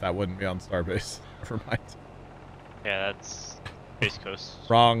Starbase. That wouldn't be on Starbase. Never mind. Yeah, that's Space Coast.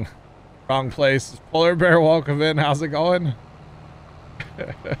 Wrong place. Polar Bear, welcome in. How's it going?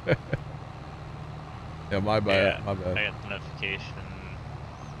 Yeah, my bad. Yeah, my bad. I got the notification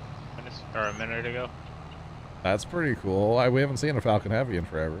a minute ago. That's pretty cool. We haven't seen a Falcon Heavy in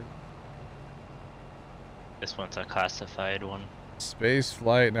forever. This one's a classified one. Space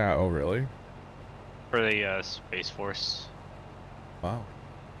flight now. Oh, really? For the Space Force. Wow.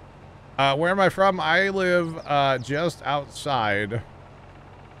 Where am I from? I live just outside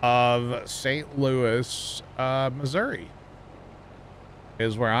of St. Louis, Missouri.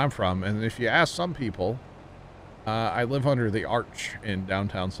 Is where I'm from. And if you ask some people, I live under the arch in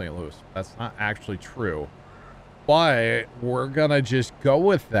downtown St. Louis. That's not actually true. But we're gonna just go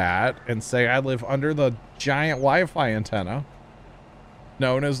with that and say I live under the giant Wi-Fi antenna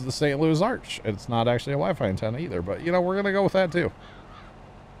known as the St. Louis Arch. It's not actually a Wi-Fi antenna either, but you know, we're gonna go with that too.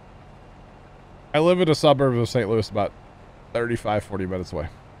 I live in a suburb of St. Louis about 35-40 minutes away.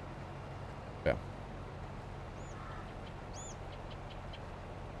 Yeah.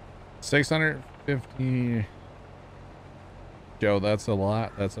 650. Joe, that's a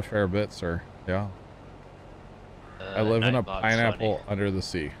lot. That's a fair bit, sir. Yeah. I live in a pineapple under the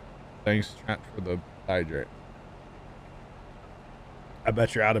sea. Thanks, Trent, for the hydrate. I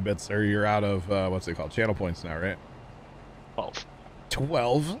bet you're out of bits, sir. You're out of, what's it called? Channel points now, right? 12.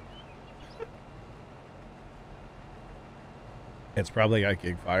 12? It's probably got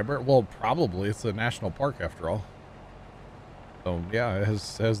gig fiber. Well, probably. It's a national park after all. So, yeah, it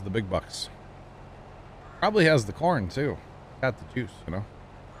has the big bucks. Probably has the corn, too. Got the juice, you know?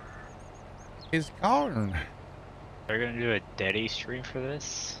 It's corn. They're going to do a Daddy stream for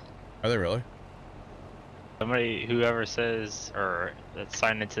this? Are they really? Somebody, whoever says, or that's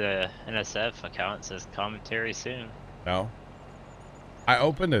signed into the NSF account says commentary soon. No. I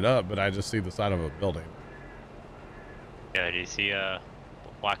opened it up, but I just see the side of a building. Yeah, do you see a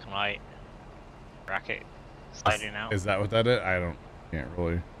black and white bracket sliding out? Is that what that is? Can't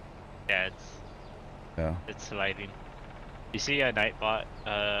really. Yeah, Yeah. it's sliding. You see a Nightbot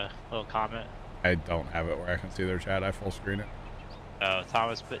little comment? I don't have it where I can see their chat. I full screen it.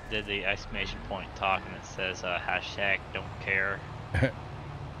 Thomas did the exclamation point talk, and it says hashtag don't care.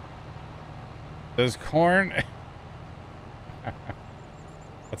 Does corn...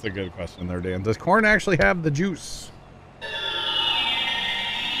 That's a good question there, Dan. Does corn actually have the juice?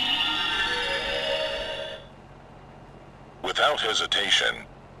 Without hesitation,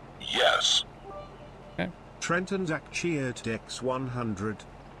 yes. Okay. Trent and Zach cheered Dex 100.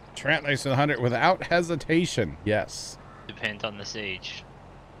 Trent makes 100 without hesitation. Yes. Depends on the stage.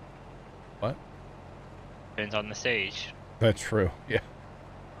 What? Depends on the stage. That's true. Yeah.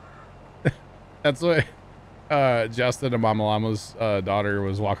 That's what Justin and Mama Llama's daughter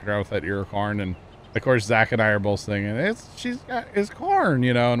was walking around with that ear of corn, and of course Zach and I are both singing. It's corn,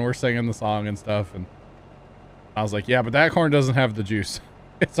 you know, and we're singing the song and stuff. And I was like, yeah, but that corn doesn't have the juice.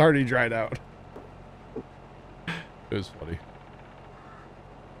 It's already dried out. It was funny.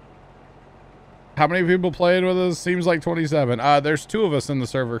 How many people played with us? Seems like 27. There's 2 of us in the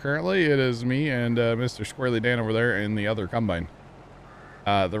server currently. It is me and Mr. Squirrely Dan over there in the other combine.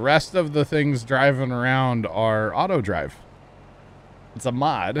 The rest of the things driving around are auto drive. It's a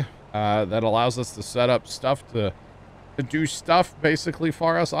mod that allows us to set up stuff to do stuff basically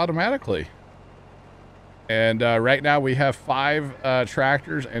for us automatically. And right now we have 5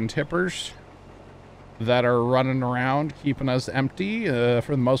 tractors and tippers that are running around keeping us empty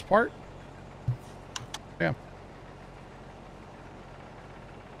for the most part. Yeah.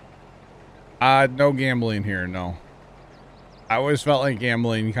 No gambling here, no. I always felt like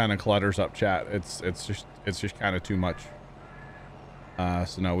gambling kind of clutters up chat. It's just kind of too much.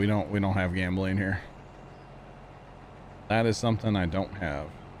 So no, we don't have gambling here. That is something I don't have.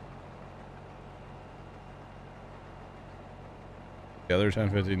 The other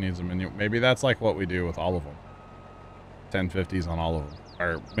 1050 needs a minion. Maybe that's like what we do with all of them. 1050s on all of them,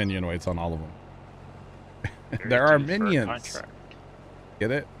 or minion weights on all of them. There are minions.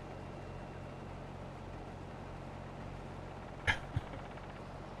 Get it?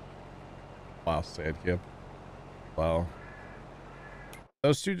 Wow, sad kid. Wow.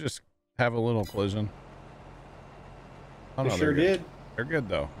 Those 2 just have a little collision. Oh, no, they sure did. They're good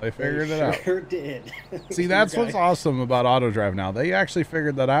though. They figured it out. Sure did. See, that's what's awesome about auto drive now. They actually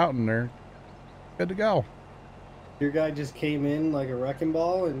figured that out and they're good to go. Your guy just came in like a wrecking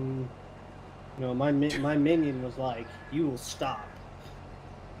ball, and you know my minion was like, "You will stop."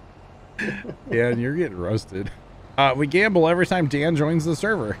 Yeah, and you're getting roasted. We gamble every time Dan joins the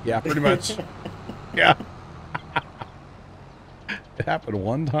server. Yeah, pretty much. Yeah. It happened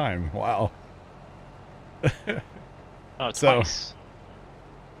one time. Wow. Oh, twice.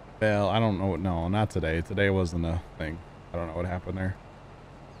 Well, I don't know. No, not today. Today wasn't a thing. I don't know what happened there.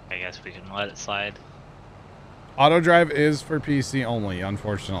 I guess we can let it slide. Auto drive is for PC only,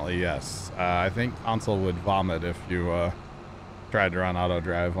 unfortunately, yes. I think console would vomit if you tried to run auto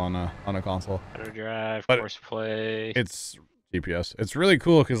drive on a console. Auto drive, but course play. It's GPS. It's really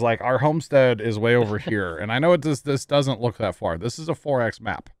cool because like our homestead is way over here, and I know this doesn't look that far. This is a 4x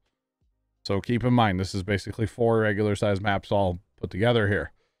map, so keep in mind this is basically 4 regular size maps all put together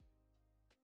here.